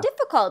 because it's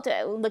difficult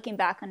looking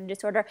back on a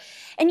disorder.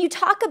 And you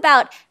talk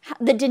about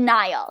the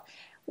denial.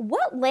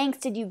 What lengths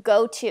did you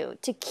go to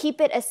keep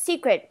it a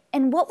secret?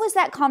 And what was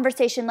that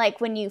conversation like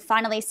when you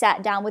finally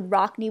sat down with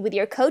Rockne, with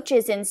your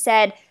coaches, and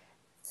said,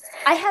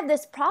 I have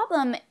this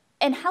problem,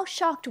 and how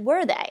shocked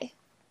were they?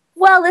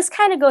 Well, this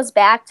kind of goes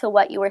back to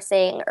what you were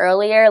saying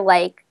earlier,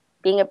 like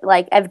being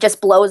like, it just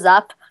blows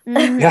up.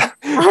 Yeah.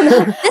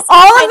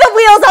 All of the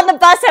wheels on the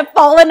bus have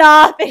fallen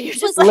off, and you're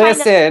just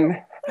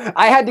listen.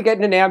 I had to get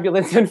in an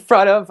ambulance in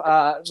front of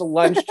the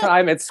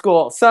lunchtime at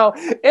school. So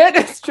it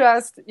is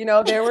just,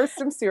 there were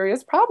some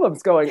serious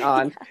problems going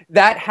on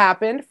that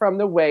happened from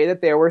the way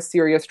that there were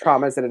serious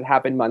traumas that had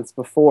happened months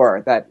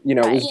before that,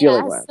 was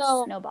dealing with.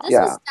 So this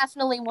was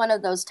definitely one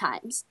of those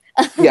times.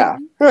 Yeah.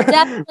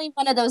 Definitely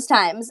one of those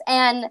times.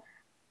 And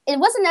it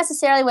wasn't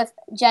necessarily with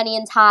Jenny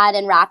and Todd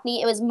and Rockne.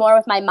 It was more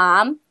with my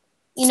mom.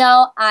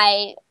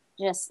 I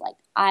just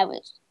I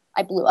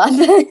blew up.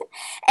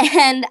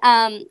 And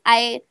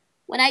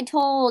when I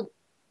told,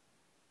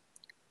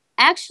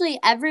 actually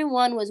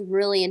everyone was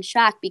really in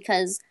shock,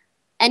 because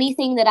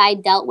anything that I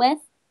dealt with,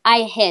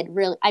 I hid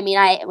really. I mean,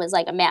 I was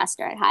like a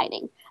master at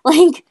hiding.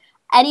 Like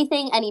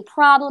anything, any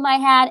problem I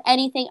had,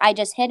 anything, I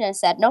just hid and I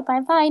said, nope,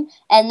 I'm fine.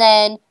 And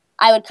then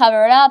I would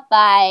cover it up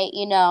by,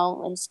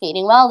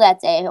 skating well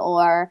that day,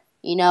 or,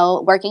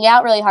 working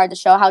out really hard to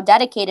show how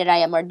dedicated I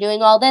am, or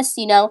doing all this,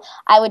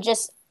 I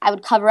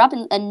would cover up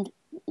and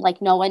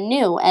like no one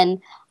knew.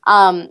 And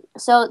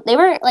so they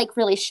were like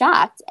really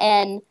shocked.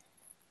 And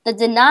the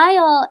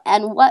denial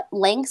and what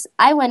lengths,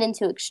 I went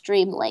into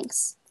extreme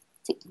lengths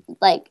to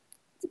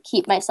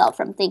keep myself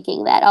from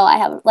thinking that, I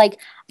have, like,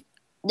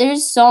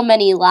 there's so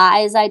many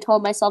lies I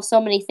told myself,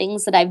 so many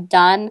things that I've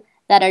done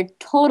that are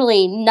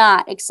totally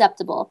not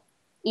acceptable,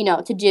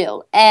 to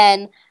do.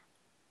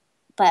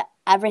 But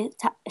every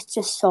time, it's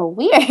just so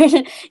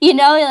weird,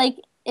 like,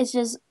 it's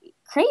just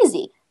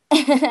crazy.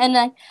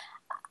 And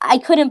I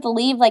couldn't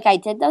believe, like, I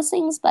did those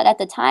things, but at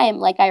the time,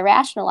 like, I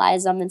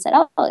rationalized them and said,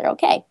 oh, they're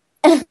okay.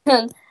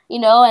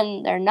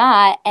 And they're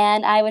not.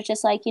 And I was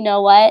just like, you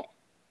know what?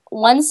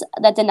 Once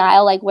that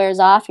denial, like, wears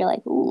off, you're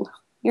like, ooh,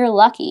 you're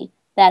lucky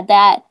that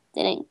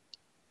didn't,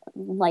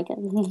 like,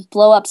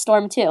 blow up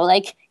Storm 2.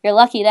 Like, you're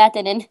lucky that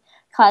didn't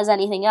cause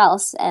anything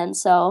else. And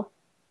so,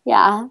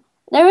 yeah,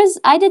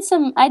 I did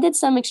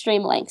some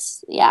extreme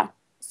lengths. Yeah,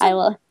 so, I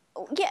will.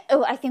 Yeah,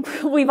 I think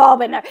we've all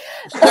been there.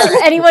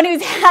 Anyone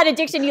who's had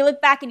addiction, you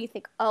look back and you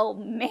think, oh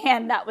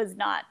man, that was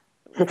not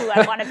who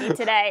I want to be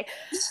today.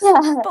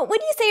 Yeah. But when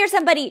you say you're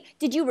somebody,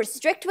 did you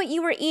restrict what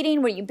you were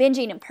eating? Were you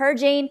binging and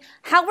purging?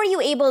 How were you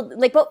able,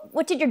 like,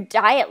 what did your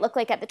diet look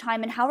like at the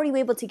time, and how were you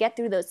able to get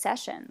through those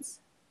sessions?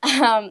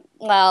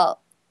 Well,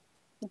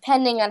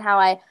 depending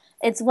on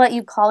it's what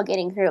you call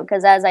getting through,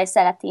 because as I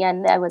said at the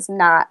end, I was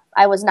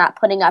not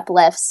putting up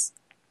lifts,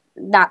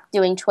 not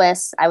doing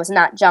twists. I was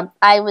not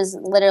I was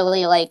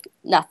literally like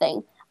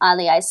nothing on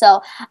the ice.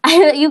 So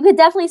you could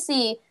definitely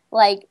see,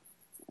 like,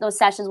 those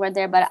sessions weren't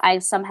there, but I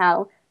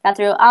somehow got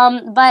through.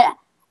 But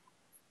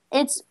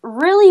it's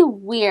really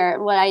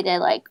weird what I did.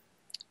 Like,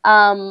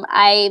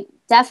 I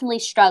definitely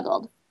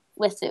struggled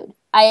with food.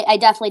 I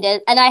definitely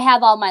did, and I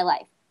have all my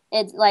life.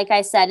 It's, like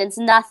I said, it's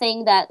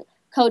nothing that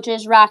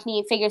coaches,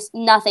 Rockne, figures,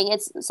 nothing.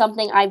 It's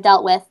something I've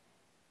dealt with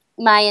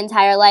my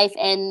entire life,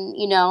 and,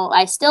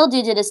 I still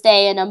do to this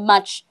day in a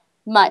much,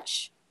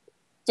 much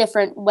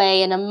different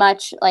way, in a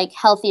much, like,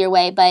 healthier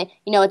way, but,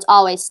 it's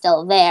always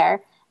still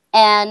there.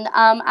 And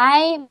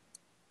I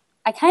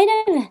kind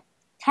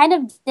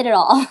of did it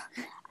all.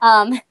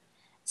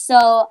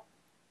 So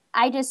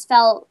I just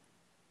felt,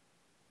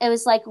 it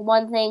was like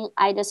one thing,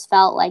 I just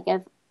felt like,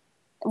 if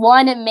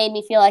one, it made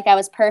me feel like I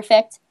was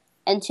perfect,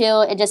 and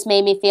two, it just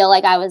made me feel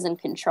like I was in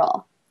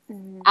control.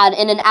 Mm-hmm.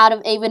 Out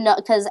of, even though,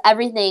 because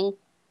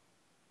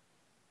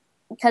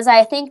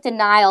I think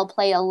denial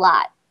played a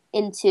lot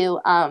into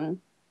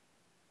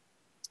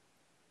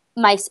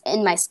my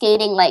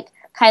skating, like,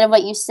 kind of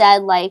what you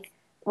said, like,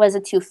 was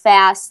it too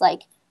fast?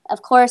 Like,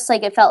 of course,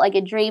 like, it felt like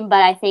a dream,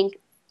 but I think,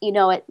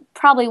 it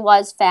probably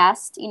was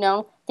fast.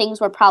 Things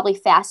were probably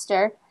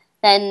faster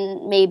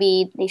than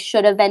maybe they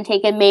should have been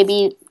taken,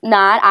 maybe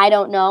not, I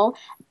don't know,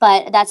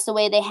 but that's the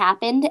way they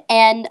happened.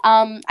 And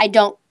I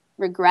don't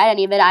regret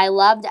any of it. I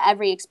loved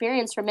every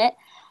experience from it,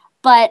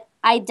 but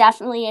I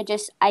definitely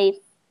I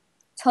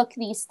took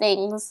these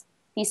things,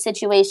 these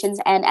situations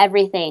and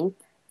everything,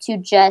 to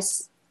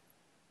just,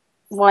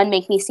 one,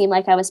 make me seem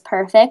like I was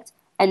perfect,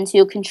 and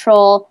to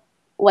control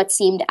what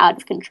seemed out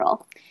of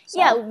control. So.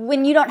 Yeah,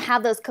 when you don't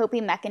have those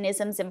coping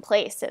mechanisms in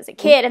place as a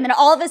kid, and then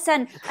all of a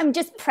sudden,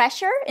 just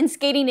pressure in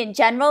skating in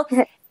general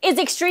is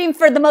extreme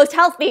for the most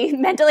healthy,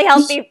 mentally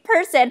healthy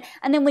person.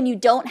 And then when you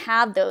don't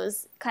have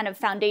those kind of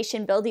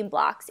foundation building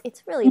blocks,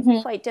 it's really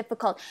quite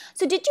difficult.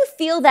 So did you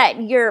feel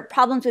that your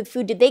problems with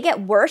food, did they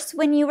get worse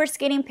when you were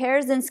skating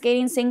pairs than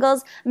skating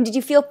singles? Did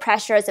you feel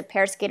pressure as a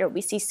pair skater?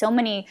 We see so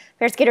many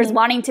pair skaters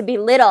wanting to be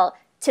little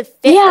to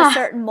fit a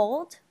certain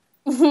mold.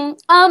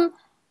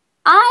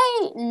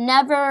 I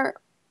never,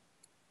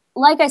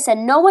 like I said,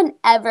 no one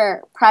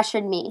ever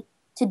pressured me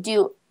to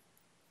do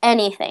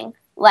anything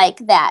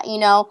like that,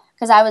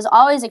 because I was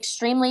always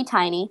extremely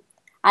tiny.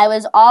 I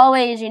was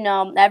always,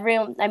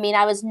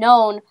 I was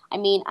known,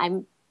 I'm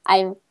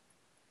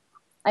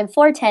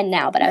 4'10"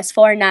 now, but I was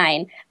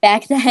 4'9"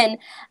 back then,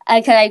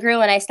 because I grew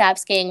when I stopped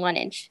skating 1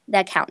 inch.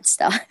 That counts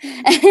still.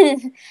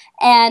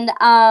 And,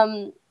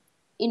 I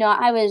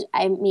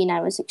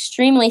was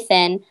extremely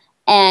thin,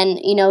 and,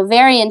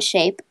 very in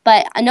shape,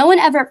 but no one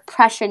ever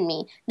pressured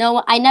me.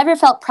 No, I never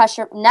felt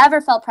pressure from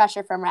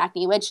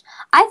Rockne, which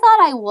I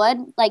thought I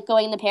would, like,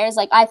 going in the pairs.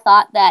 Like, I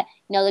thought that,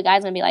 the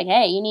guy's going to be like,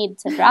 hey, you need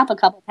to drop a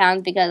couple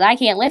pounds because I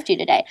can't lift you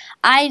today.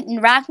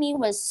 Rockne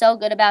was so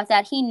good about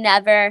that. He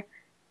never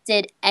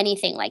did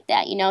anything like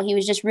that. He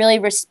was just really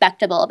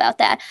respectable about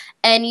that.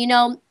 And,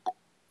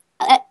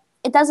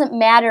 it doesn't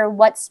matter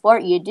what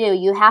sport you do.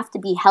 You have to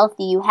be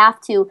healthy. You have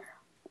to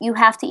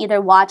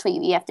either watch what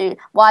you eat, you have to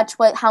watch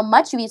how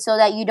much you eat so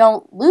that you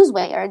don't lose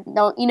weight, or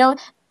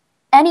don't,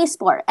 any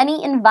sport,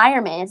 any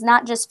environment. It's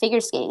not just figure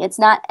skating. It's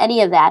not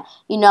any of that,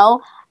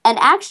 And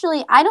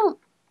actually, I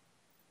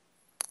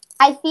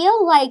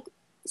feel like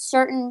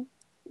certain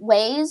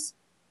ways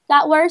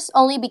got worse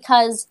only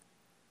because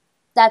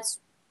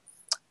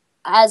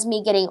as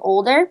me getting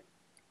older,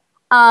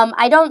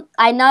 I don't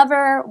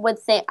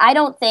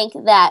think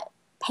that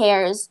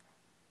pairs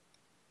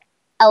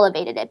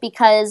elevated it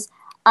because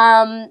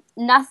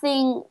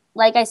nothing,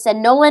 like I said,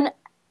 no one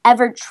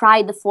ever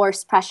tried to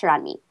force pressure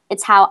on me.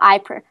 It's how I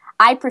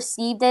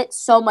perceived it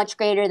so much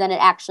greater than it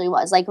actually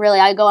was. Like, really,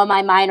 I go in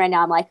my mind right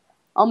now, I'm like,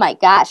 oh my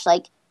gosh,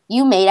 like,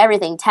 you made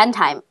everything 10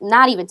 times,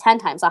 not even 10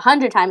 times,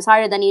 100 times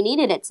harder than you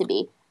needed it to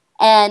be.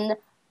 And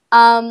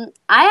I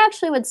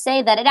actually would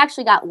say that it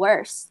actually got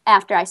worse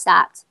after I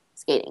stopped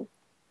skating.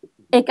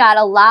 It got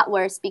a lot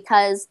worse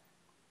because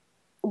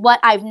what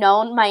I've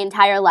known my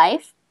entire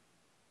life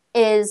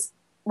was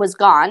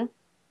gone.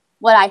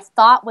 What I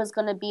thought was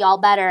going to be all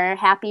better,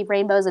 happy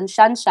rainbows and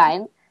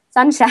sunshine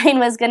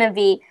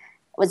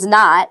was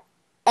not.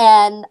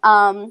 And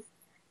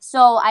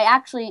so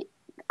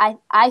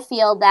I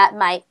feel that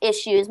my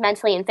issues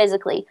mentally and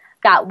physically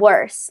got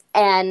worse.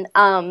 And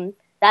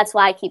that's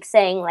why I keep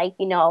saying, like,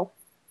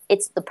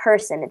 it's the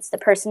person, it's the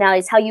personality,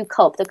 it's how you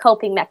cope, the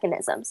coping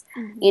mechanisms.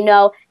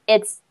 Mm-hmm.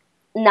 It's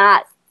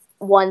not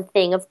one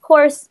thing. Of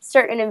course,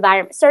 certain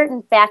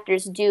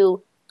factors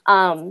do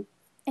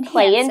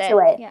play into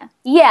it.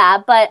 Yeah,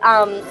 but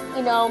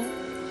I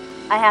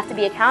have to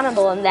be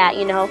accountable in that.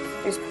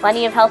 There's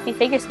plenty of healthy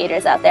figure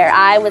skaters out there.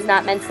 I was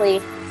not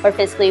mentally or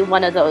physically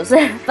one of those,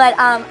 but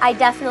I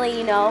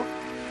definitely,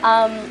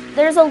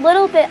 there's a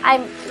little bit.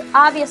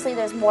 Obviously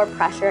there's more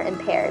pressure in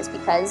pairs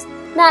because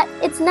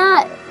it's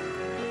not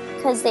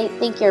because they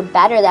think you're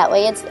better that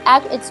way.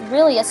 It's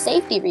really a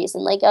safety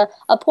reason. Like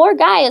a poor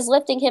guy is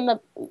lifting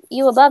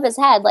you above his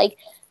head. Like,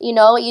 you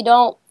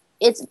don't.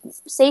 It's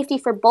safety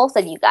for both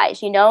of you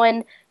guys.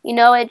 And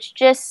it's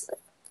just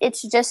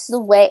the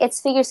way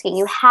it's figure skating.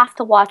 You have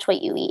to watch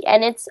what you eat,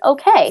 and it's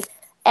okay.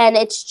 And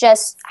it's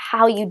just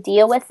how you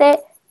deal with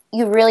it.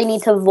 You really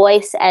need to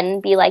voice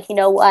and be like, you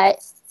know what,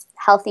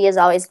 healthy is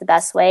always the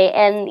best way.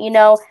 And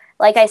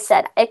like I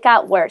said, it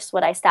got worse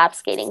when I stopped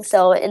skating.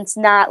 So it's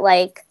not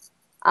like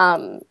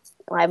I'm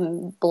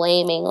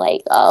blaming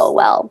like, oh,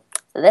 well,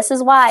 this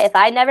is why. If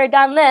I never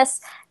done this,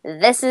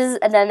 this is,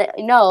 and then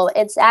no,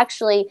 it's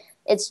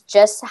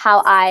just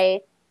how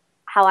I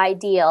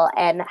deal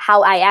and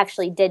how I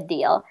actually did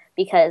deal,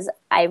 because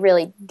I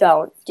really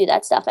don't do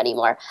that stuff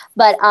anymore.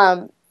 But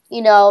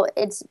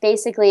it's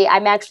basically,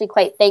 I'm actually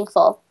quite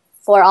thankful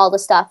for all the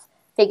stuff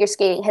figure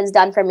skating has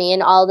done for me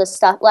and all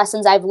the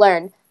lessons I've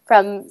learned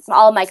from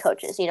all my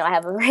coaches. I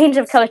have a range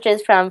of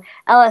coaches from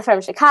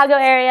Chicago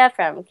area,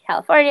 from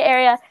California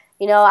area.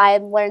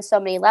 I've learned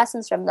so many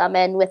lessons from them,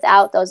 and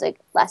without those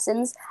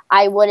lessons,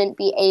 I wouldn't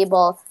be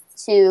able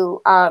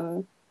to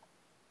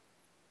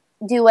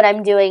do what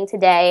I'm doing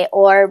today,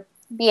 or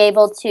be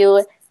able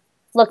to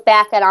look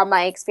back at all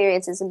my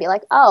experiences and be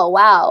like, oh,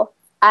 wow,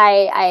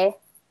 I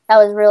that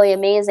was really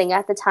amazing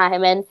at the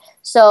time. And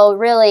so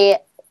really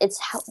it's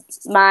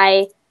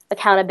my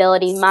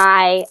accountability,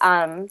 my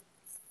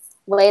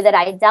way that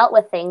I dealt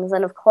with things.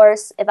 And of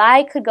course, if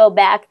I could go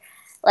back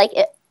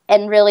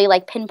and really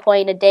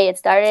pinpoint a day it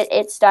started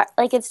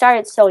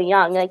so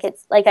young,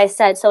 like I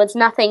said, so it's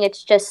nothing,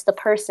 it's just the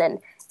person.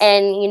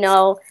 And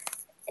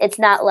it's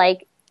not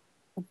like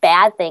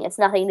bad thing, it's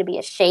nothing to be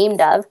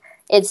ashamed of,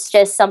 it's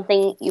just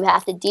something you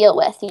have to deal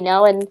with.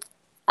 And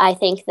I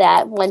think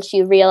that once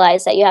you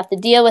realize that you have to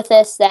deal with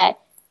this, that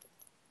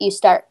you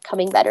start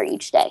coming better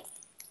each day.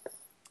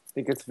 I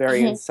think it's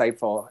very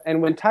insightful.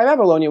 And when Ty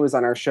Babylonia was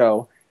on our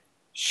show,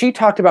 she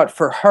talked about,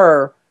 for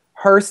her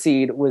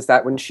seed was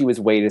that when she was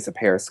weighed as a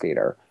pair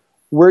skater.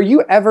 Were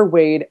you ever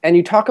weighed? And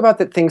you talk about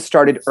that things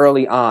started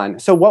early on.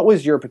 So what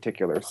was your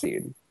particular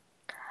seed?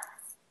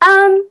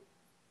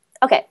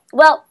 Okay,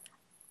 well,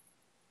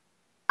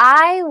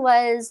 I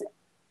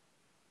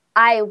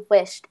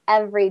wished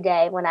every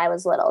day when I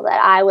was little that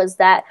I was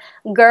that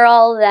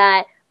girl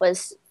that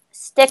was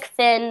stick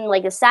thin,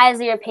 like the size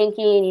of your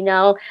pinky,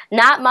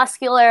 not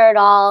muscular at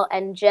all,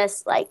 and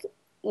just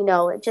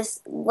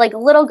just like a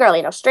little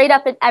girl, straight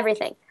up in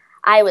everything.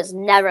 I was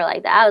never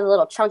like that. I was a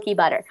little chunky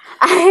butter.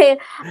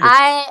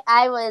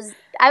 I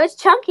was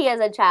chunky as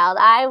a child.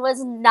 I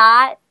was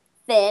not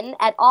thin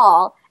at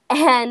all.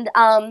 And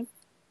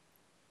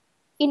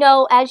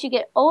as you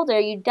get older,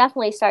 you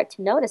definitely start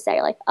to notice that.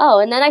 You're like, oh,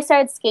 and then I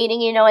started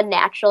skating, and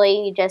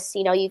naturally you just,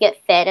 you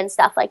get fit and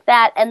stuff like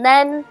that. And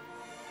then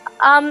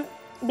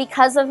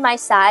because of my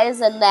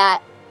size and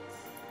that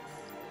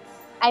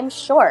I'm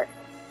short,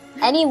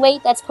 any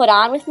weight that's put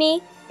on with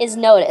me is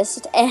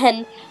noticed.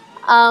 And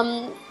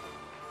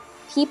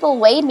people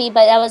weighed me,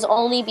 but that was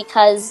only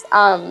because,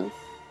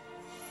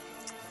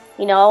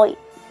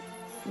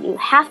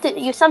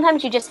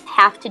 sometimes you just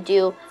have to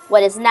do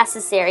what is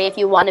necessary if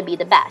you want to be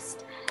the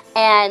best.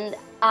 And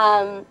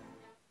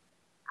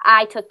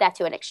I took that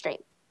to an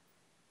extreme.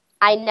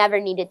 I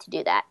never needed to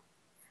do that.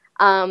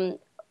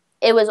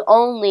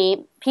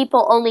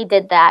 People only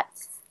did that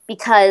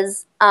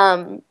because,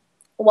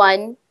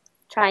 one,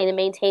 trying to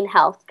maintain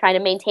health, trying to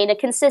maintain a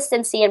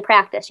consistency in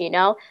practice, we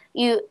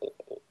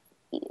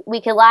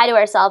could lie to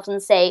ourselves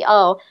and say,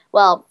 oh,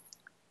 well,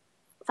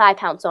 if 5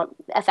 pounds don't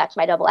affect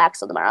my double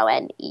axel tomorrow,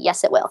 and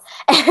yes, it will.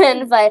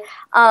 But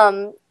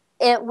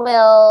it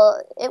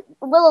will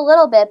a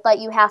little bit, but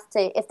you have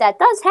to, if that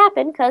does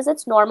happen, because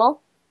it's normal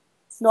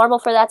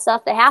for that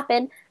stuff to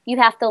happen, you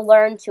have to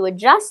learn to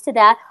adjust to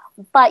that,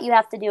 but you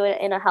have to do it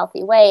in a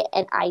healthy way,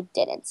 and I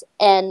didn't.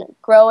 And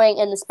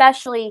growing, and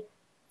especially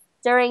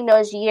during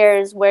those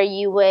years where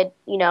you would,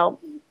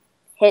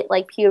 hit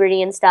like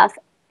puberty and stuff,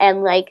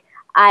 and like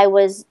I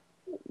was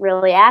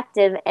really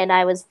active and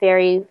I was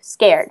very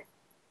scared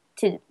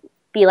to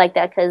be like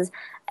that, because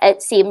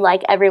it seemed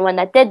like everyone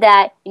that did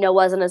that,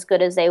 wasn't as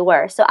good as they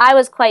were. So I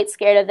was quite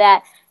scared of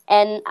that.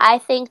 And I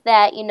think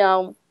that,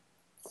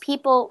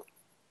 people,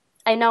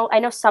 I know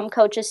some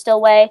coaches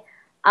still weigh.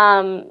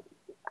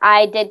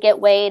 I did get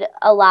weighed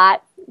a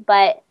lot,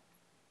 but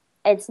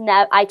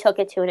I took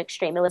it to an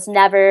extreme. It was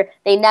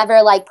they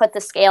never like put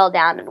the scale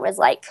down and was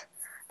like,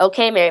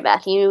 okay, Mary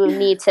Beth, you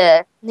need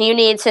to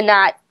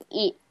not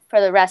eat for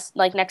the rest,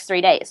 like, next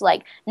 3 days.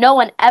 Like, no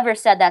one ever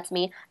said that to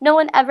me. No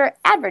one ever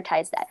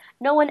advertised that.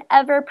 No one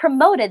ever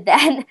promoted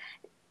that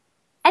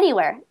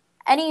anywhere,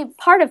 any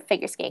part of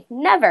figure skating.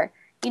 Never.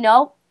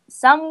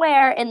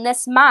 Somewhere in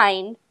this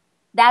mind,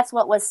 that's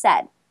what was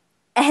said.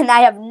 And I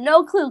have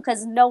no clue,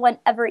 because no one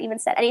ever even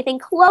said anything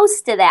close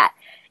to that.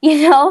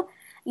 It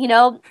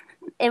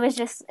was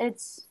just,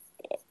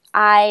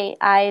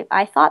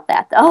 I thought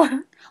that,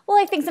 though.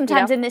 Well, I think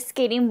sometimes in the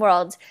skating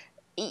world,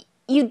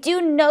 you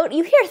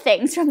hear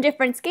things from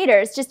different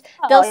skaters. Just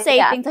they'll say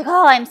things like,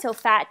 "Oh, I'm so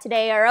fat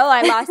today," or "Oh,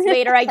 I lost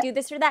weight," or "I do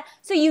this or that."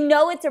 So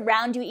it's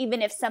around you,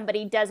 even if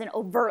somebody doesn't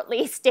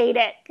overtly state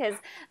it. Because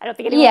I don't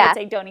think anyone would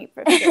say, "Don't eat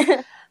for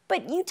figure."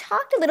 But you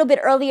talked a little bit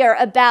earlier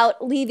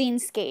about leaving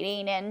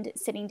skating and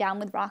sitting down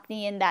with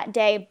Rockne in that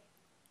day.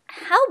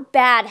 How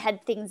bad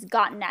had things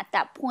gotten at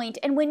that point?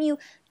 And when you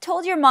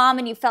told your mom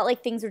and you felt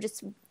like things were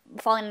just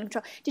falling under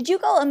control, did you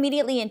go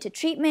immediately into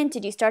treatment?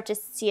 Did you start to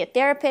see a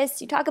therapist?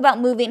 You talk about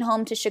moving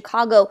home to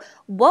Chicago.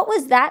 What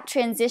was that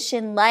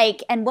transition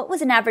like, and what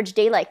was an average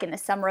day like in the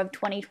summer of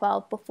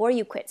 2012 before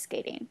you quit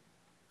skating?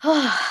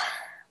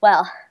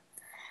 Well,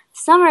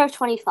 summer of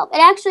 2012.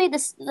 And actually,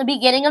 the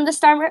beginning of the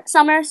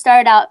summer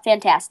started out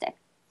fantastic.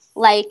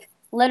 Like,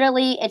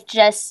 literally,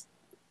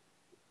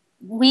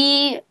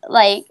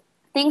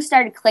 things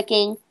started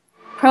clicking,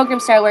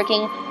 programs started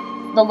working.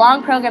 The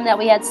long program that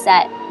we had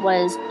set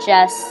was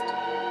just,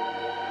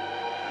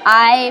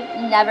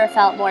 I never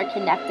felt more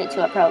connected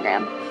to a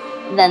program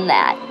than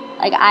that.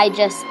 Like, I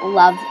just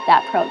loved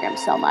that program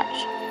so much.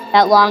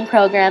 That long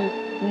program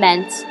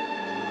meant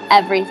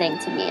everything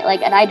to me.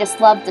 Like, and I just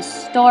loved the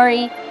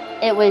story.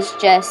 It was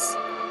just,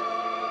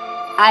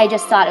 I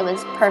just thought it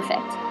was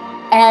perfect.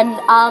 And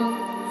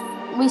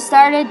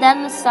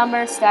then the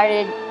summer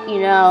started,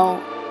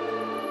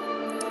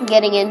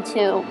 getting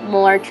into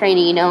more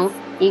training.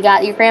 You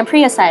got your Grand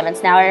Prix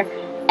assignments now,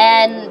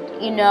 and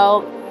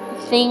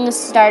things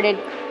started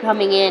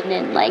coming in,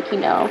 and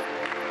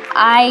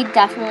I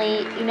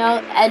definitely,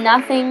 and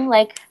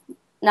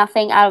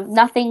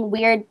nothing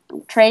weird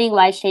training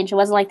wise changed. It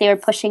wasn't like they were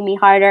pushing me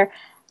harder.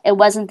 It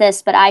wasn't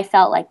this, but I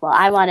felt like, well,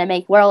 I want to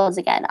make worlds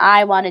again.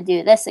 I want to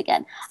do this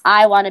again.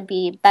 I want to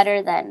be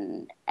better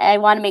than. I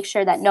want to make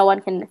sure that no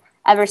one can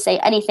ever say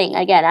anything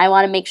again. I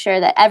want to make sure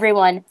that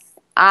everyone,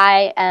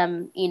 I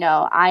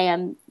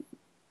am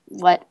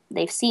what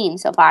they've seen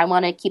so far. I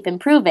want to keep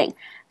improving.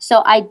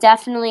 So I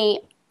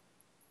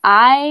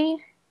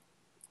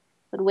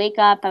would wake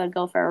up, I would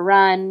go for a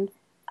run,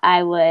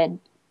 I would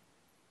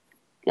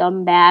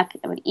come back,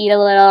 I would eat a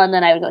little, and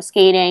then I would go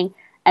skating,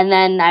 and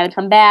then I would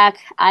come back,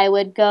 I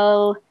would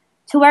go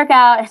to work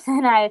out,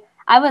 and then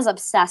I was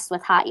obsessed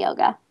with hot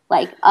yoga.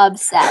 Like,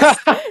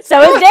 obsessed. So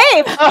was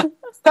Dave.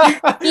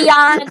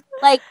 Beyond,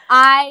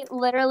 I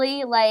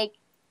literally,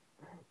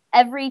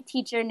 every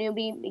teacher knew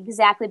me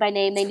exactly by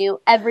name. They knew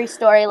every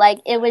story.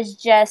 It was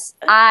just,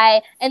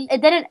 and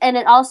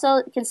it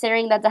also,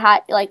 considering that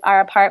our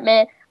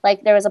apartment,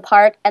 there was a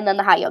park and then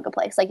the hot yoga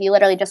place. You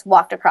literally just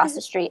walked across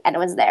the street and it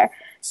was there.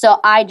 So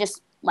I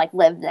just,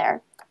 lived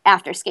there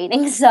after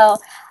skating. So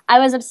I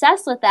was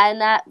obsessed with that,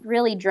 and that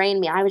really drained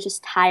me. I was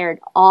just tired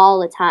all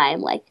the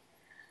time.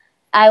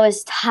 I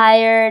was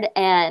tired,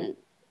 and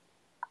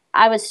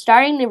I was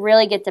starting to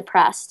really get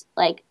depressed.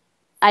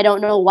 I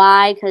don't know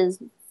why, because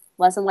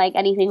wasn't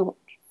anything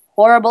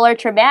horrible or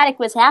traumatic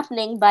was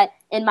happening, but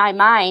in my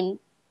mind,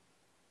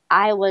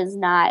 I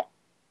wasn't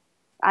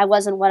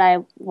what I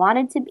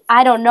wanted to be.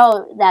 I don't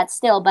know that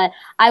still, but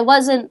I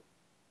wasn't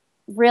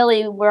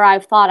really where I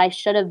thought I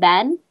should have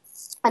been.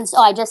 And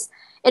so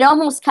it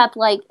almost kept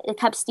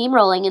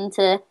steamrolling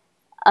into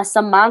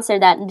some monster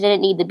that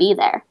didn't need to be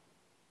there,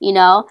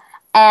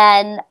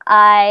 and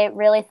I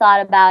really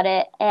thought about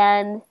it.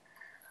 And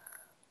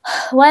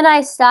when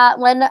I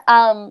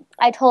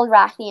told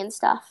Rockne and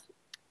stuff,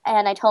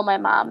 and I told my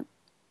mom,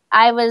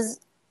 I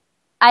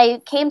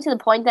came to the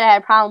point that I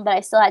had a problem, but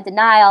I still had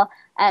denial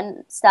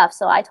and stuff.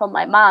 So I told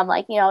my mom,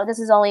 I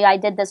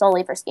did this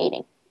only for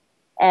skating,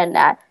 and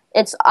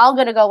it's all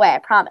gonna go away, I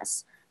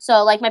promise.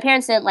 So my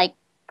parents didn't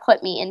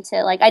put me into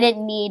I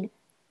didn't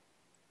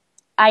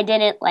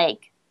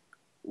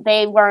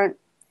they weren't,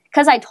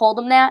 because I told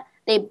them that,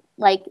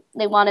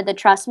 they wanted to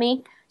trust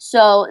me.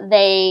 So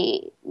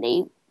they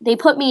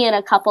put me in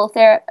a couple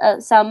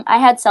I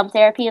had some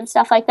therapy and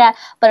stuff like that,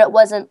 but it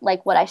wasn't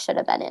like what I should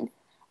have been in.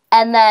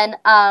 And then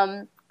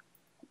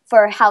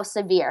for how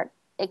severe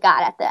it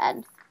got at the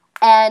end.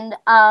 And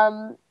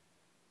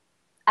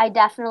I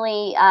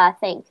definitely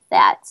think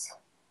that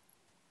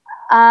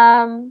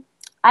I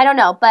don't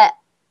know, but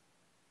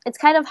it's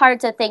kind of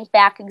hard to think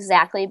back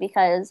exactly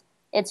because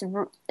it's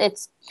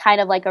kind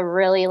of like a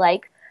really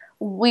like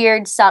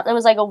weird it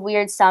was like a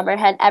weird summer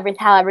and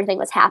how everything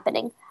was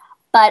happening.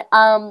 But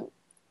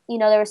you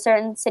know, there were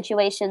certain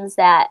situations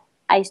that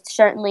I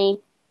certainly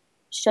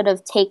should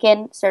have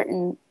taken,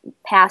 certain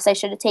paths I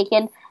should have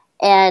taken,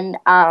 and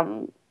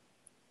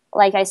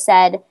like I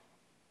said,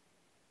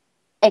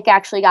 it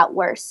actually got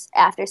worse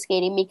after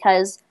skating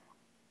because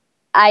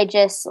I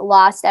just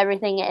lost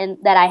everything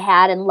that I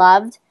had and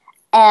loved.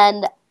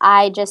 And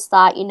I just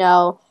thought, you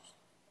know,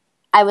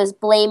 I was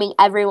blaming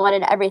everyone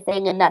and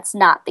everything, and that's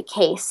not the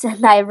case.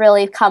 And I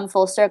really come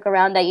full circle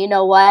around that, you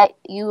know what,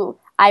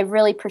 I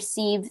really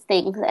perceived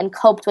things and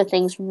coped with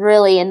things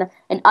really in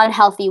an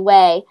unhealthy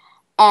way.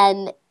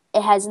 And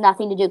it has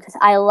nothing to do, because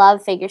I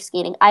love figure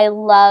skating. I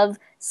love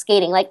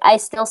skating. Like, I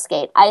still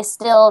skate. I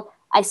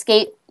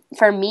skate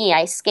for me.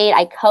 I skate,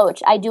 I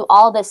coach, I do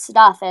all this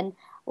stuff. And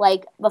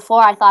like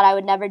before, I thought I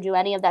would never do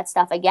any of that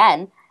stuff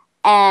again.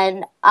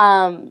 And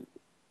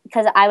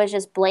because I was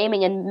just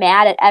blaming and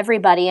mad at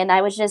everybody. And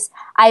I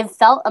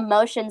felt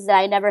emotions that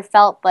I never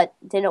felt, but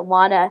didn't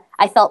want to.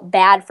 I felt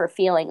bad for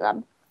feeling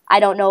them. I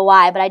don't know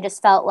why, but I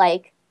just felt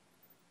like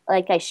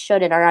I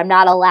shouldn't, or I'm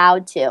not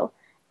allowed to.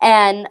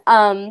 And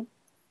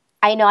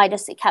I know I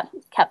just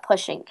kept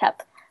pushing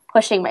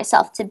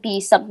myself to be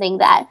something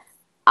that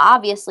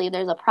obviously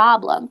there's a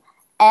problem.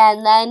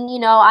 And then, you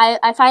know,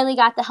 I finally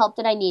got the help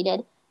that I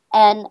needed.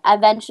 And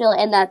eventually,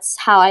 and that's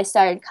how I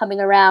started coming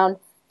around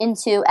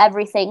into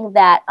everything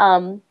that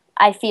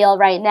I feel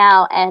right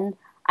now. And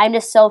I'm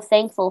just so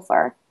thankful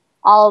for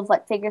all of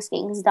what figure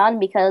skating has done,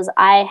 because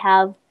I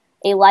have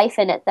a life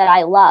in it that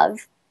I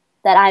love,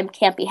 that I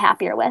can't be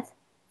happier with.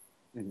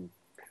 Mm-hmm.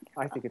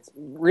 I think it's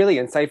really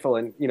insightful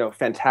and, you know,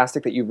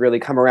 fantastic that you've really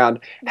come around.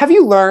 Have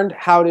you learned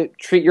how to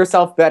treat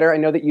yourself better? I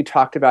know that you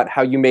talked about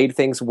how you made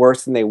things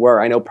worse than they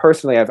were. I know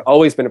personally I've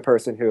always been a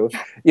person who,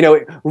 you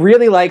know,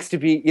 really likes to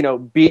be, you know,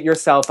 beat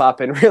yourself up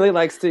and really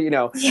likes to, you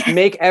know,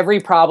 make every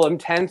problem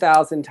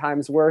 10,000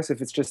 times worse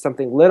if it's just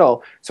something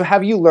little. So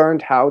have you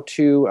learned how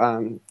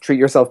to treat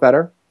yourself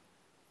better?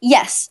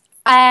 Yes.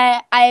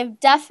 I've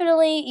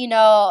definitely, you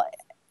know,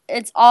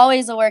 it's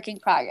always a work in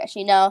progress,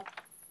 you know.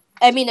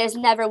 I mean, there's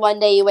never one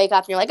day you wake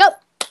up and you're like, oh,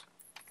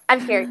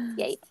 I'm here,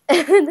 yay.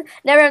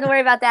 Never have to worry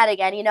about that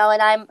again, you know.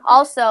 And I'm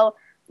also,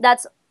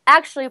 that's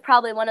actually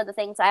probably one of the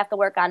things I have to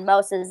work on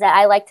most, is that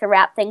I like to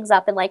wrap things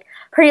up in like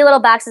pretty little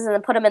boxes and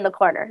then put them in the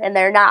corner, and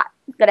they're not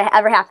going to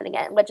ever happen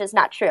again, which is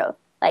not true.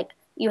 Like,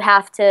 you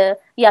have to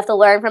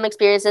learn from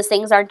experiences.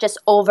 Things aren't just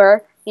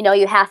over, you know.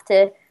 You have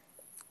to,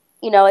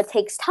 you know, it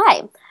takes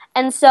time.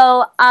 And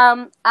so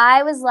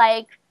I was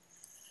like,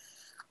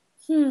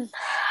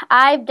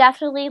 I've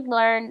definitely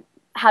learned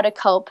how to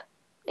cope.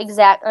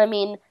 I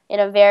mean, in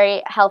a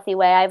very healthy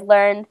way. I've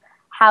learned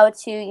how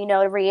to, you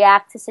know,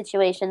 react to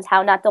situations,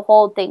 how not to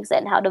hold things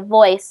in, how to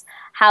voice,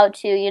 how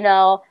to, you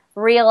know,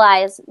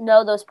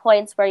 know those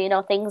points where, you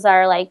know, things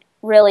are like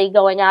really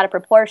going out of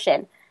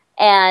proportion.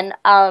 And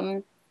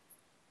I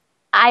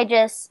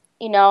just,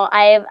 you know,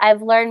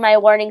 I've learned my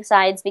warning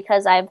signs,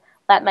 because I've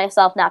let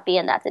myself not be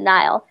in that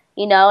denial,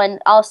 you know.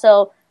 And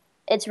also,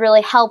 it's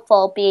really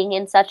helpful being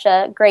in such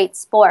a great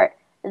sport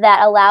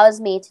that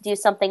allows me to do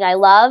something I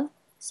love,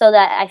 so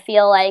that I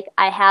feel like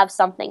I have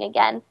something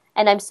again.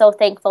 And I'm so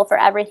thankful for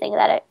everything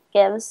that it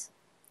gives.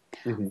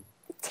 Mm-hmm.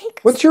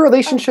 What's your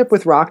relationship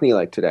with Rockne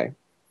like today?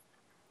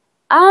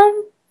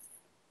 I'm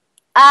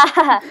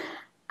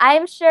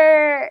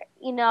sure,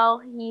 you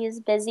know, he's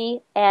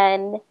busy,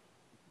 and,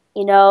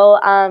 you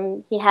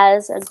know, he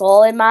has a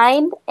goal in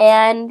mind,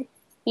 and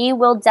he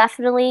will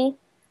definitely,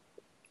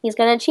 he's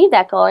going to achieve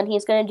that goal, and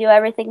he's going to do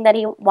everything that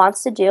he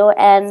wants to do.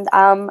 And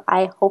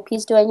I hope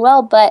he's doing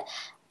well, but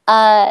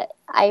I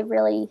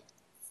really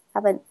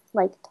haven't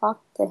like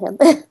talked to him.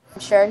 I'm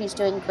sure he's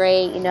doing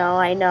great. You know,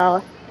 I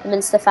know him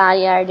and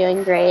Stefania are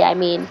doing great. I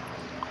mean,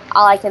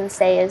 all I can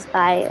say is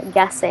by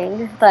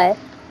guessing, but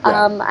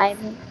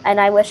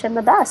I wish him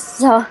the best.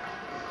 So.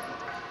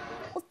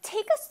 Well,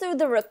 take us through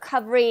the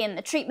recovery and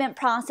the treatment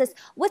process.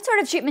 What sort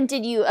of treatment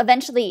did you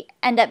eventually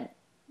end up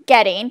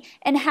getting,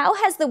 and how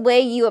has the way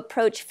you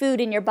approach food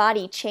in your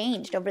body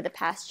changed over the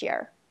past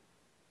year?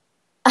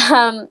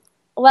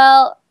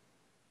 Well,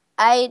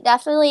 I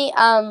definitely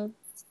I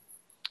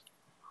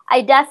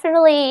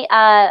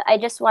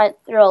just went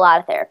through a lot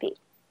of therapy.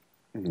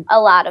 Mm-hmm.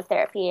 A lot of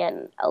therapy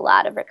and a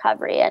lot of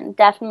recovery, and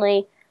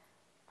definitely,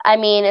 I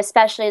mean,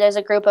 especially there's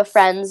a group of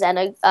friends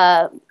and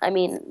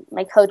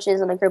my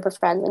coaches and a group of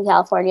friends in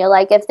California.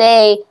 Like, if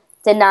they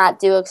did not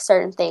do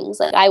certain things,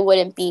 like, I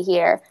wouldn't be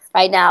here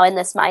right now in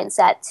this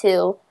mindset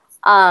to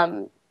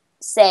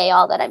say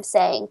all that I'm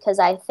saying because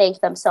I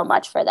thank them so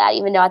much for that,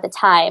 even though at the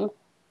time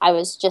I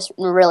was just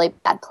in a really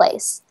bad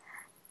place.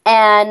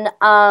 And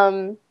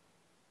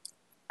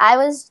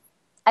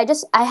we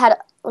just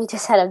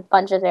had a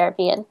bunch of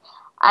therapy, and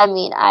I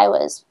mean, I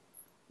was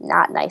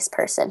not a nice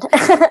person.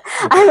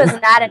 I was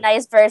not a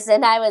nice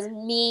person. I was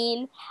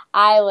mean.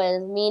 I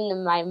was mean to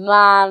my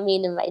mom,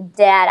 mean to my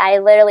dad. I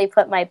literally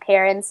put my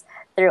parents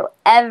through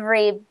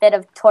every bit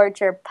of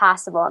torture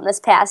possible in this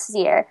past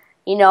year.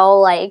 You know,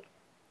 like,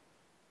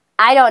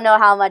 I don't know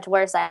how much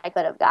worse I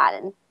could have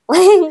gotten.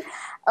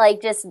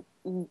 Like, just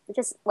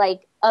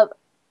like a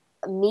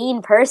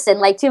mean person,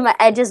 like, to my,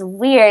 just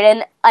weird.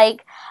 And,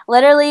 like,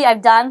 literally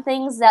I've done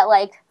things that,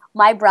 like,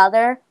 my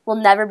brother will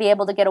never be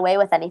able to get away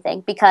with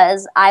anything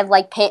because I've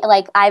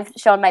I've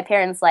shown my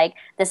parents, like,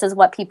 this is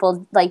what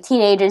people, like,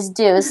 teenagers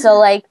do. So,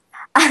 like,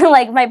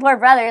 like, my poor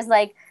brother is,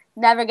 like,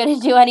 never going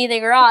to do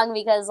anything wrong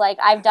because, like,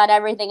 I've done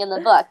everything in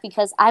the book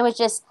because I was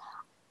just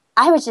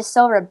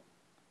so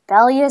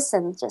rebellious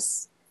and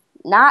just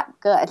not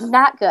good.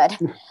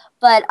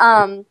 But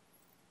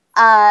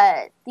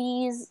I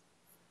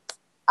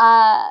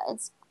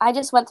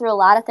just went through a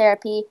lot of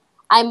therapy.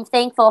 I'm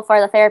thankful for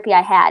the therapy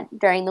I had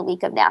during the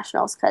week of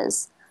nationals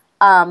because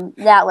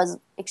that was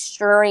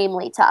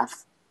extremely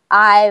tough.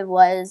 I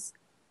was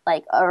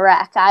like a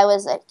wreck.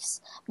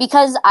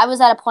 Because I was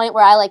at a point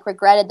where I, like,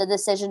 regretted the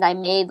decision I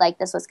made. Like,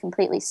 this was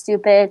completely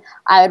stupid.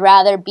 I would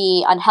rather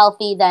be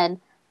unhealthy than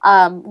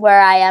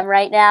where I am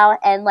right now.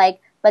 And, like,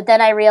 but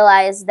then I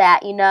realized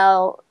that, you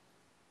know,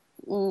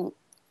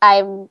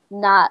 I'm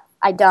not.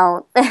 I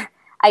don't.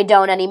 I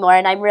don't anymore,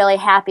 and I'm really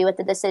happy with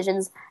the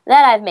decisions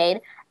that I've made.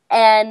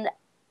 And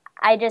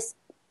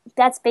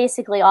that's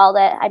basically all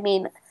that, I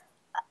mean,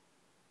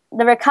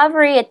 the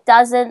recovery, it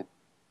doesn't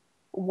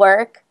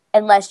work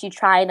unless you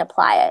try and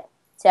apply it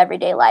to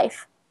everyday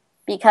life,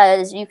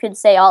 because you can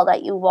say all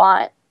that you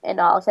want and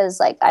all, because,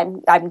 like,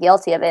 I'm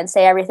guilty of it, and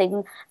say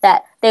everything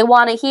that they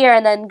want to hear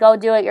and then go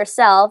do it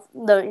yourself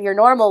your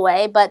normal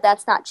way, but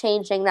that's not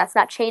changing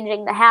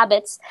the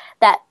habits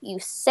that you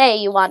say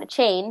you want to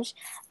change.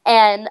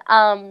 And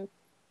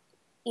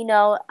you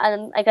know,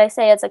 and like I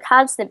say, it's a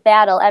constant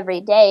battle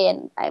every day,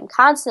 and I'm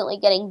constantly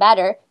getting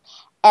better,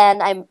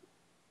 and I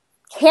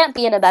can't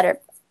be in a better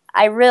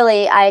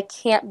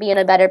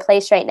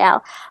place right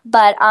now.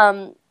 But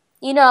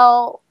you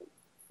know,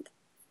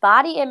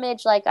 body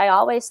image, like, I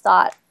always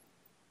thought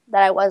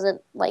that I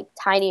wasn't, like,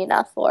 tiny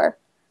enough for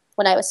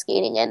when I was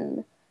skating,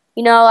 and,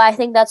 you know, I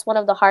think that's one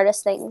of the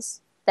hardest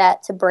things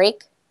to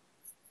break.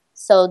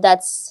 So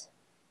that's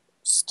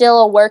still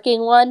a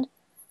working one,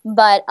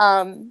 but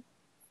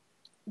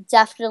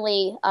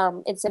definitely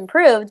it's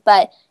improved,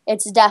 but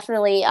it's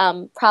definitely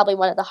probably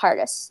one of the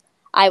hardest,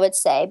 I would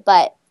say.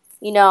 But,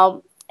 you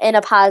know, in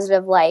a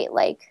positive light,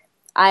 like,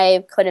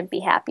 I couldn't be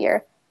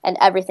happier, and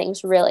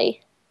everything's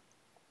really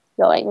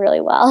going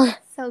really well.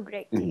 So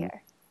great to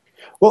hear.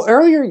 Well,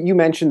 earlier you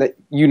mentioned that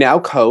you now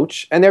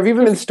coach, and there have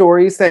even been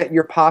stories that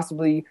you're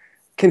possibly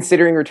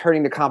considering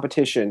returning to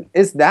competition.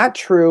 Is that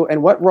true,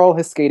 and what role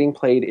has skating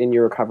played in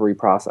your recovery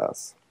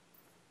process?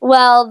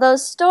 Well,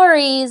 those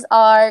stories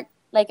are,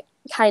 like,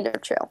 kind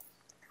of true.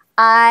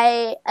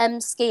 I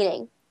am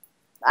skating.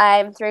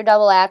 I'm through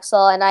double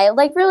axel, and I,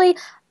 like, really,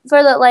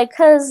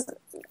 because,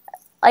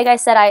 like I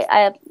said,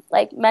 I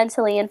like,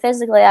 mentally and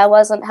physically, I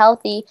wasn't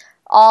healthy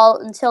all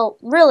until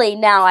really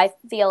now. I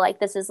feel like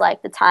this is,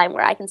 like, the time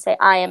where I can say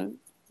I am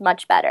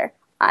much better.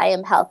 I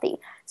am healthy.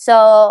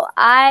 So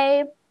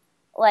I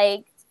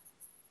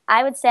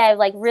would say I've,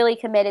 like, really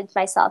committed to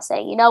myself,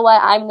 saying, you know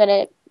what, I'm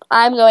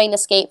going to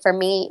skate for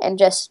me and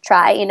just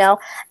try, you know,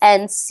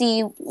 and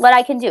see what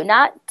I can do.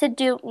 Not to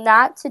do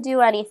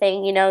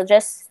anything, you know,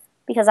 just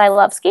because I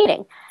love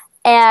skating.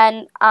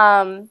 And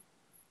I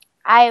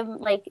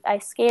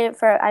skated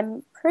for,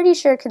 I'm pretty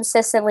sure,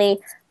 consistently,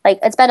 like,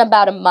 it's been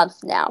about a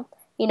month now,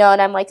 you know,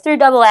 and I'm, like, through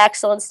double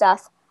axel and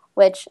stuff,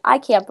 which I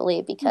can't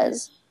believe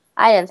because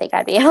I didn't think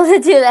I'd be able to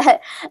do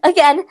that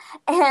again.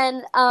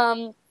 And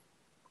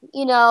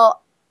you know,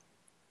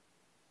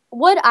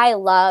 would I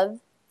love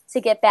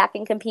to get back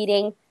in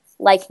competing,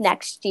 like,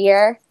 next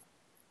year?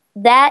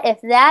 That,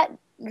 if that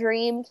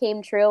dream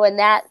came true and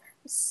that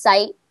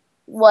sight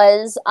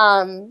was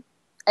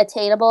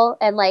attainable,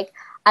 and, like,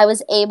 I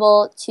was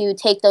able to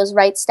take those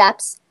right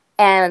steps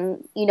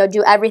and, you know,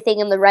 do everything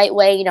in the right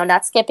way, you know,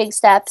 not skipping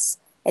steps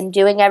and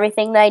doing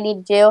everything that I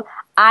need to do,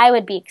 I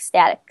would be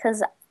ecstatic,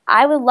 because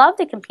I would love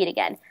to compete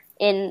again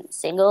in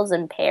singles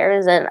and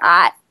pairs, and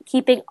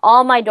keeping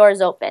all my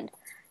doors open.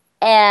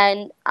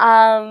 And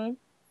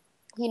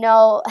you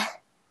know,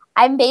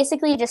 I'm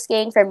basically just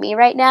skating for me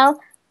right now,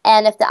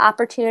 and if the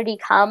opportunity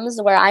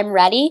comes where I'm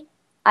ready,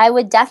 I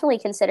would definitely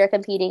consider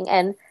competing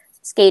and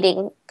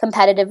skating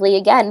competitively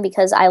again,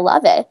 because I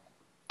love it.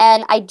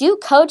 And I do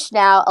coach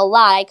now a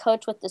lot. I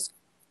coach with this,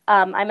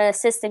 I'm an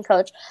assistant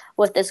coach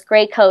with this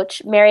great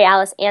coach, Mary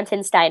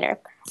Antonsteiner,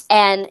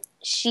 and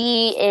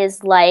she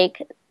is,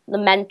 like, the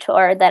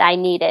mentor that I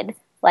needed.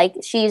 Like,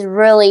 she's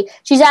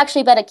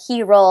actually been a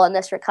key role in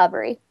this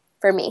recovery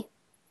for me.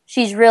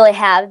 she's really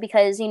happy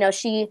because, you know,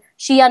 she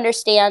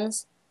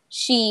understands,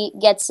 she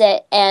gets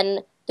it,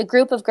 and the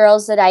group of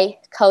girls that I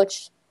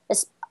coach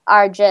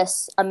are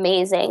just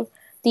amazing.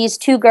 These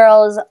 2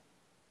 girls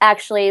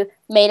actually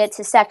made it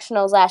to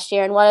sectionals last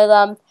year, and one of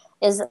them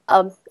is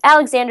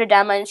Alexandra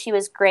Dema, and she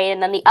was great.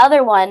 And then the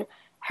other one,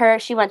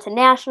 she went to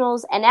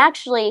nationals, and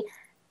actually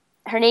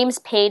her name's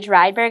Paige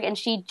Rydberg, and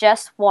she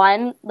just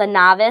won the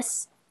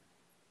novice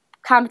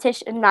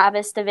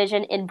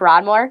division in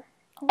Broadmoor,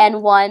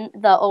 and won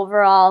the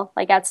overall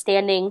like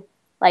outstanding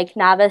like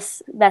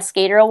novice best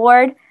skater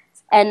award.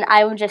 And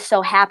I'm just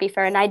so happy for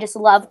her, and I just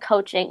love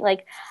coaching.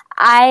 Like,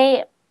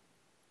 I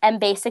am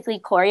basically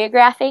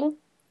choreographing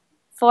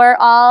for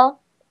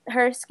all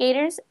her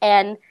skaters,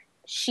 and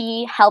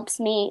she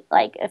helps me.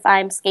 Like, if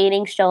I'm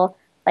skating, she'll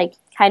like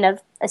kind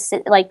of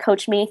like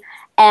coach me,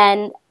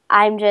 and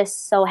I'm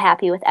just so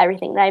happy with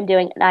everything that I'm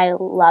doing, and I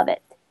love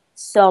it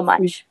so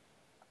much.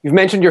 You've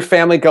mentioned your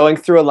family going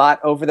through a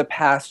lot over the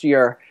past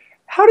year.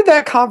 How did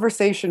that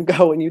conversation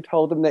go when you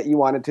told them that you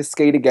wanted to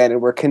skate again and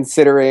were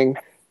considering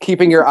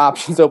keeping your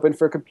options open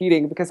for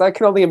competing? Because I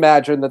can only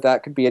imagine that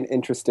that could be an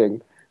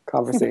interesting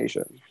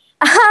conversation.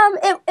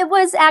 It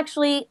was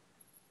actually,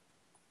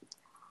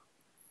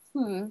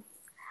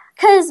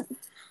 because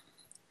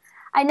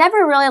I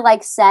never really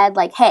like said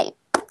like, hey,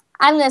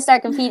 I'm going to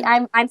start competing.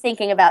 I'm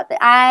thinking about that.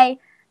 I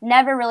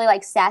never really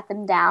like sat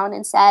them down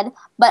and said,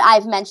 but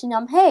I've mentioned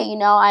them, hey, you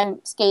know, I'm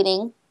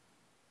skating.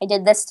 I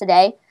did this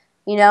today.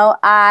 You know,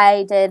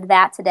 I did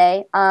that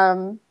today.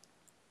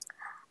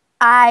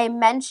 I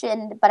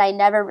mentioned, but I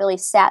never really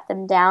sat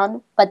them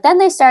down. But then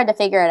they started to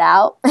figure it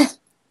out.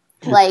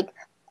 Like,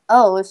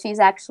 oh, she's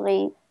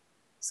actually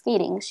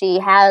skating. She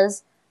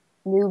has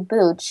new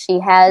boots. She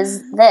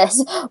has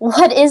this.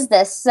 What is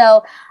this?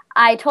 So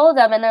I told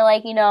them, and they're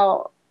like, you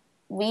know,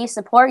 we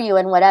support you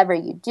in whatever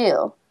you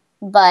do.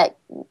 But,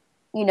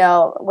 you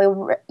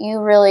know, you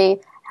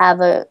really have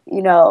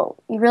you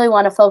really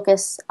want to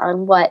focus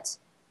on what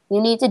you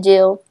need to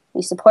do.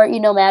 We support you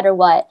no matter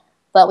what,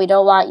 but we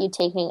don't want you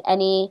taking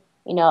any,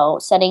 you know,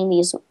 setting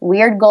these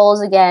weird goals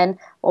again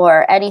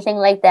or anything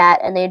like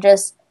that. And they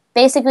just,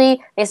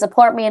 basically, they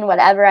support me in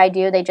whatever I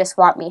do. They just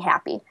want me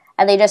happy,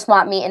 and they just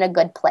want me in a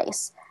good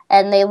place.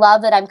 And they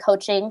love that I'm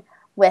coaching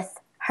with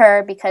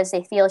her because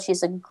they feel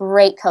she's a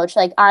great coach.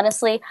 Like,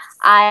 honestly,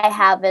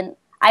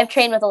 I've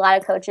trained with a lot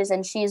of coaches,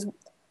 and she's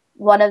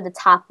one of the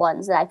top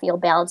ones that I feel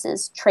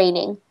balances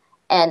training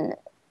and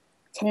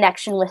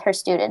connection with her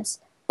students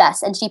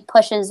best. And she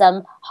pushes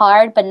them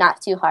hard, but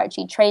not too hard.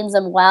 She trains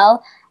them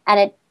well,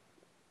 and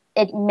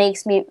it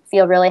makes me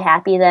feel really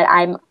happy that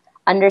I'm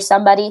under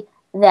somebody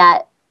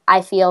that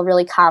I feel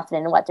really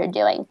confident in what they're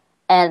doing.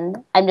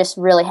 And I'm just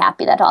really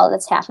happy that all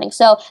that's happening.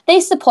 So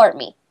they support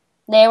me.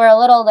 They're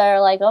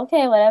like,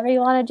 okay, whatever you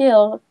want to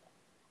do.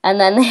 And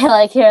then you're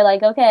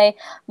like, okay.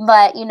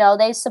 But, you know,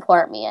 they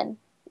support me, and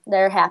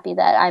they're happy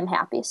that I'm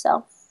happy,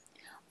 so.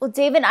 Well,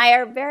 Dave and I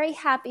are very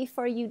happy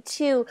for you,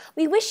 too.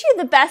 We wish you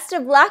the best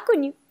of luck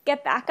when you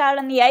get back out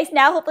on the ice.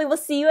 Now, hopefully, we'll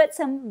see you at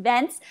some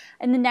events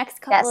in the next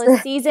couple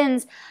of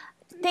seasons.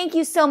 Thank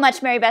you so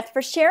much, Mary Beth,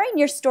 for sharing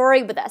your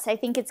story with us. I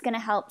think it's going to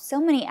help so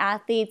many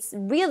athletes.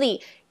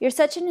 Really, you're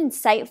such an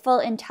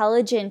insightful,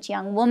 intelligent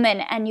young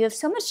woman, and you have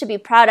so much to be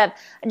proud of.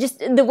 Just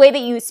the way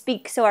that you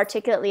speak so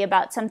articulately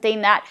about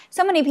something that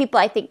so many people,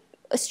 I think,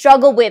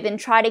 struggle with and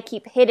try to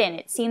keep hidden.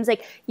 It seems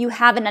like you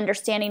have an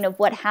understanding of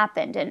what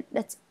happened, and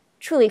that's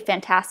truly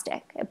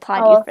fantastic. I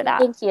applaud you for that.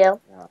 Thank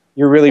you. Yeah.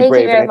 You're really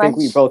brave, and I think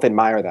much. we both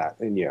admire that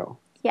in you.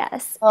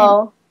 Yes.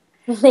 Oh,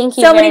 thank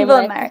you. So many people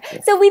admire.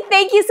 So we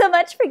thank you so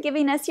much for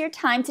giving us your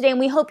time today, and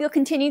we hope you'll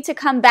continue to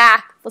come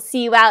back. We'll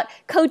see you out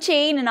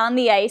coaching and on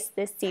the ice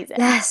this season.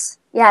 Yes.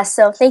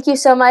 So thank you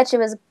so much. It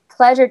was a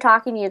pleasure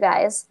talking to you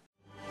guys.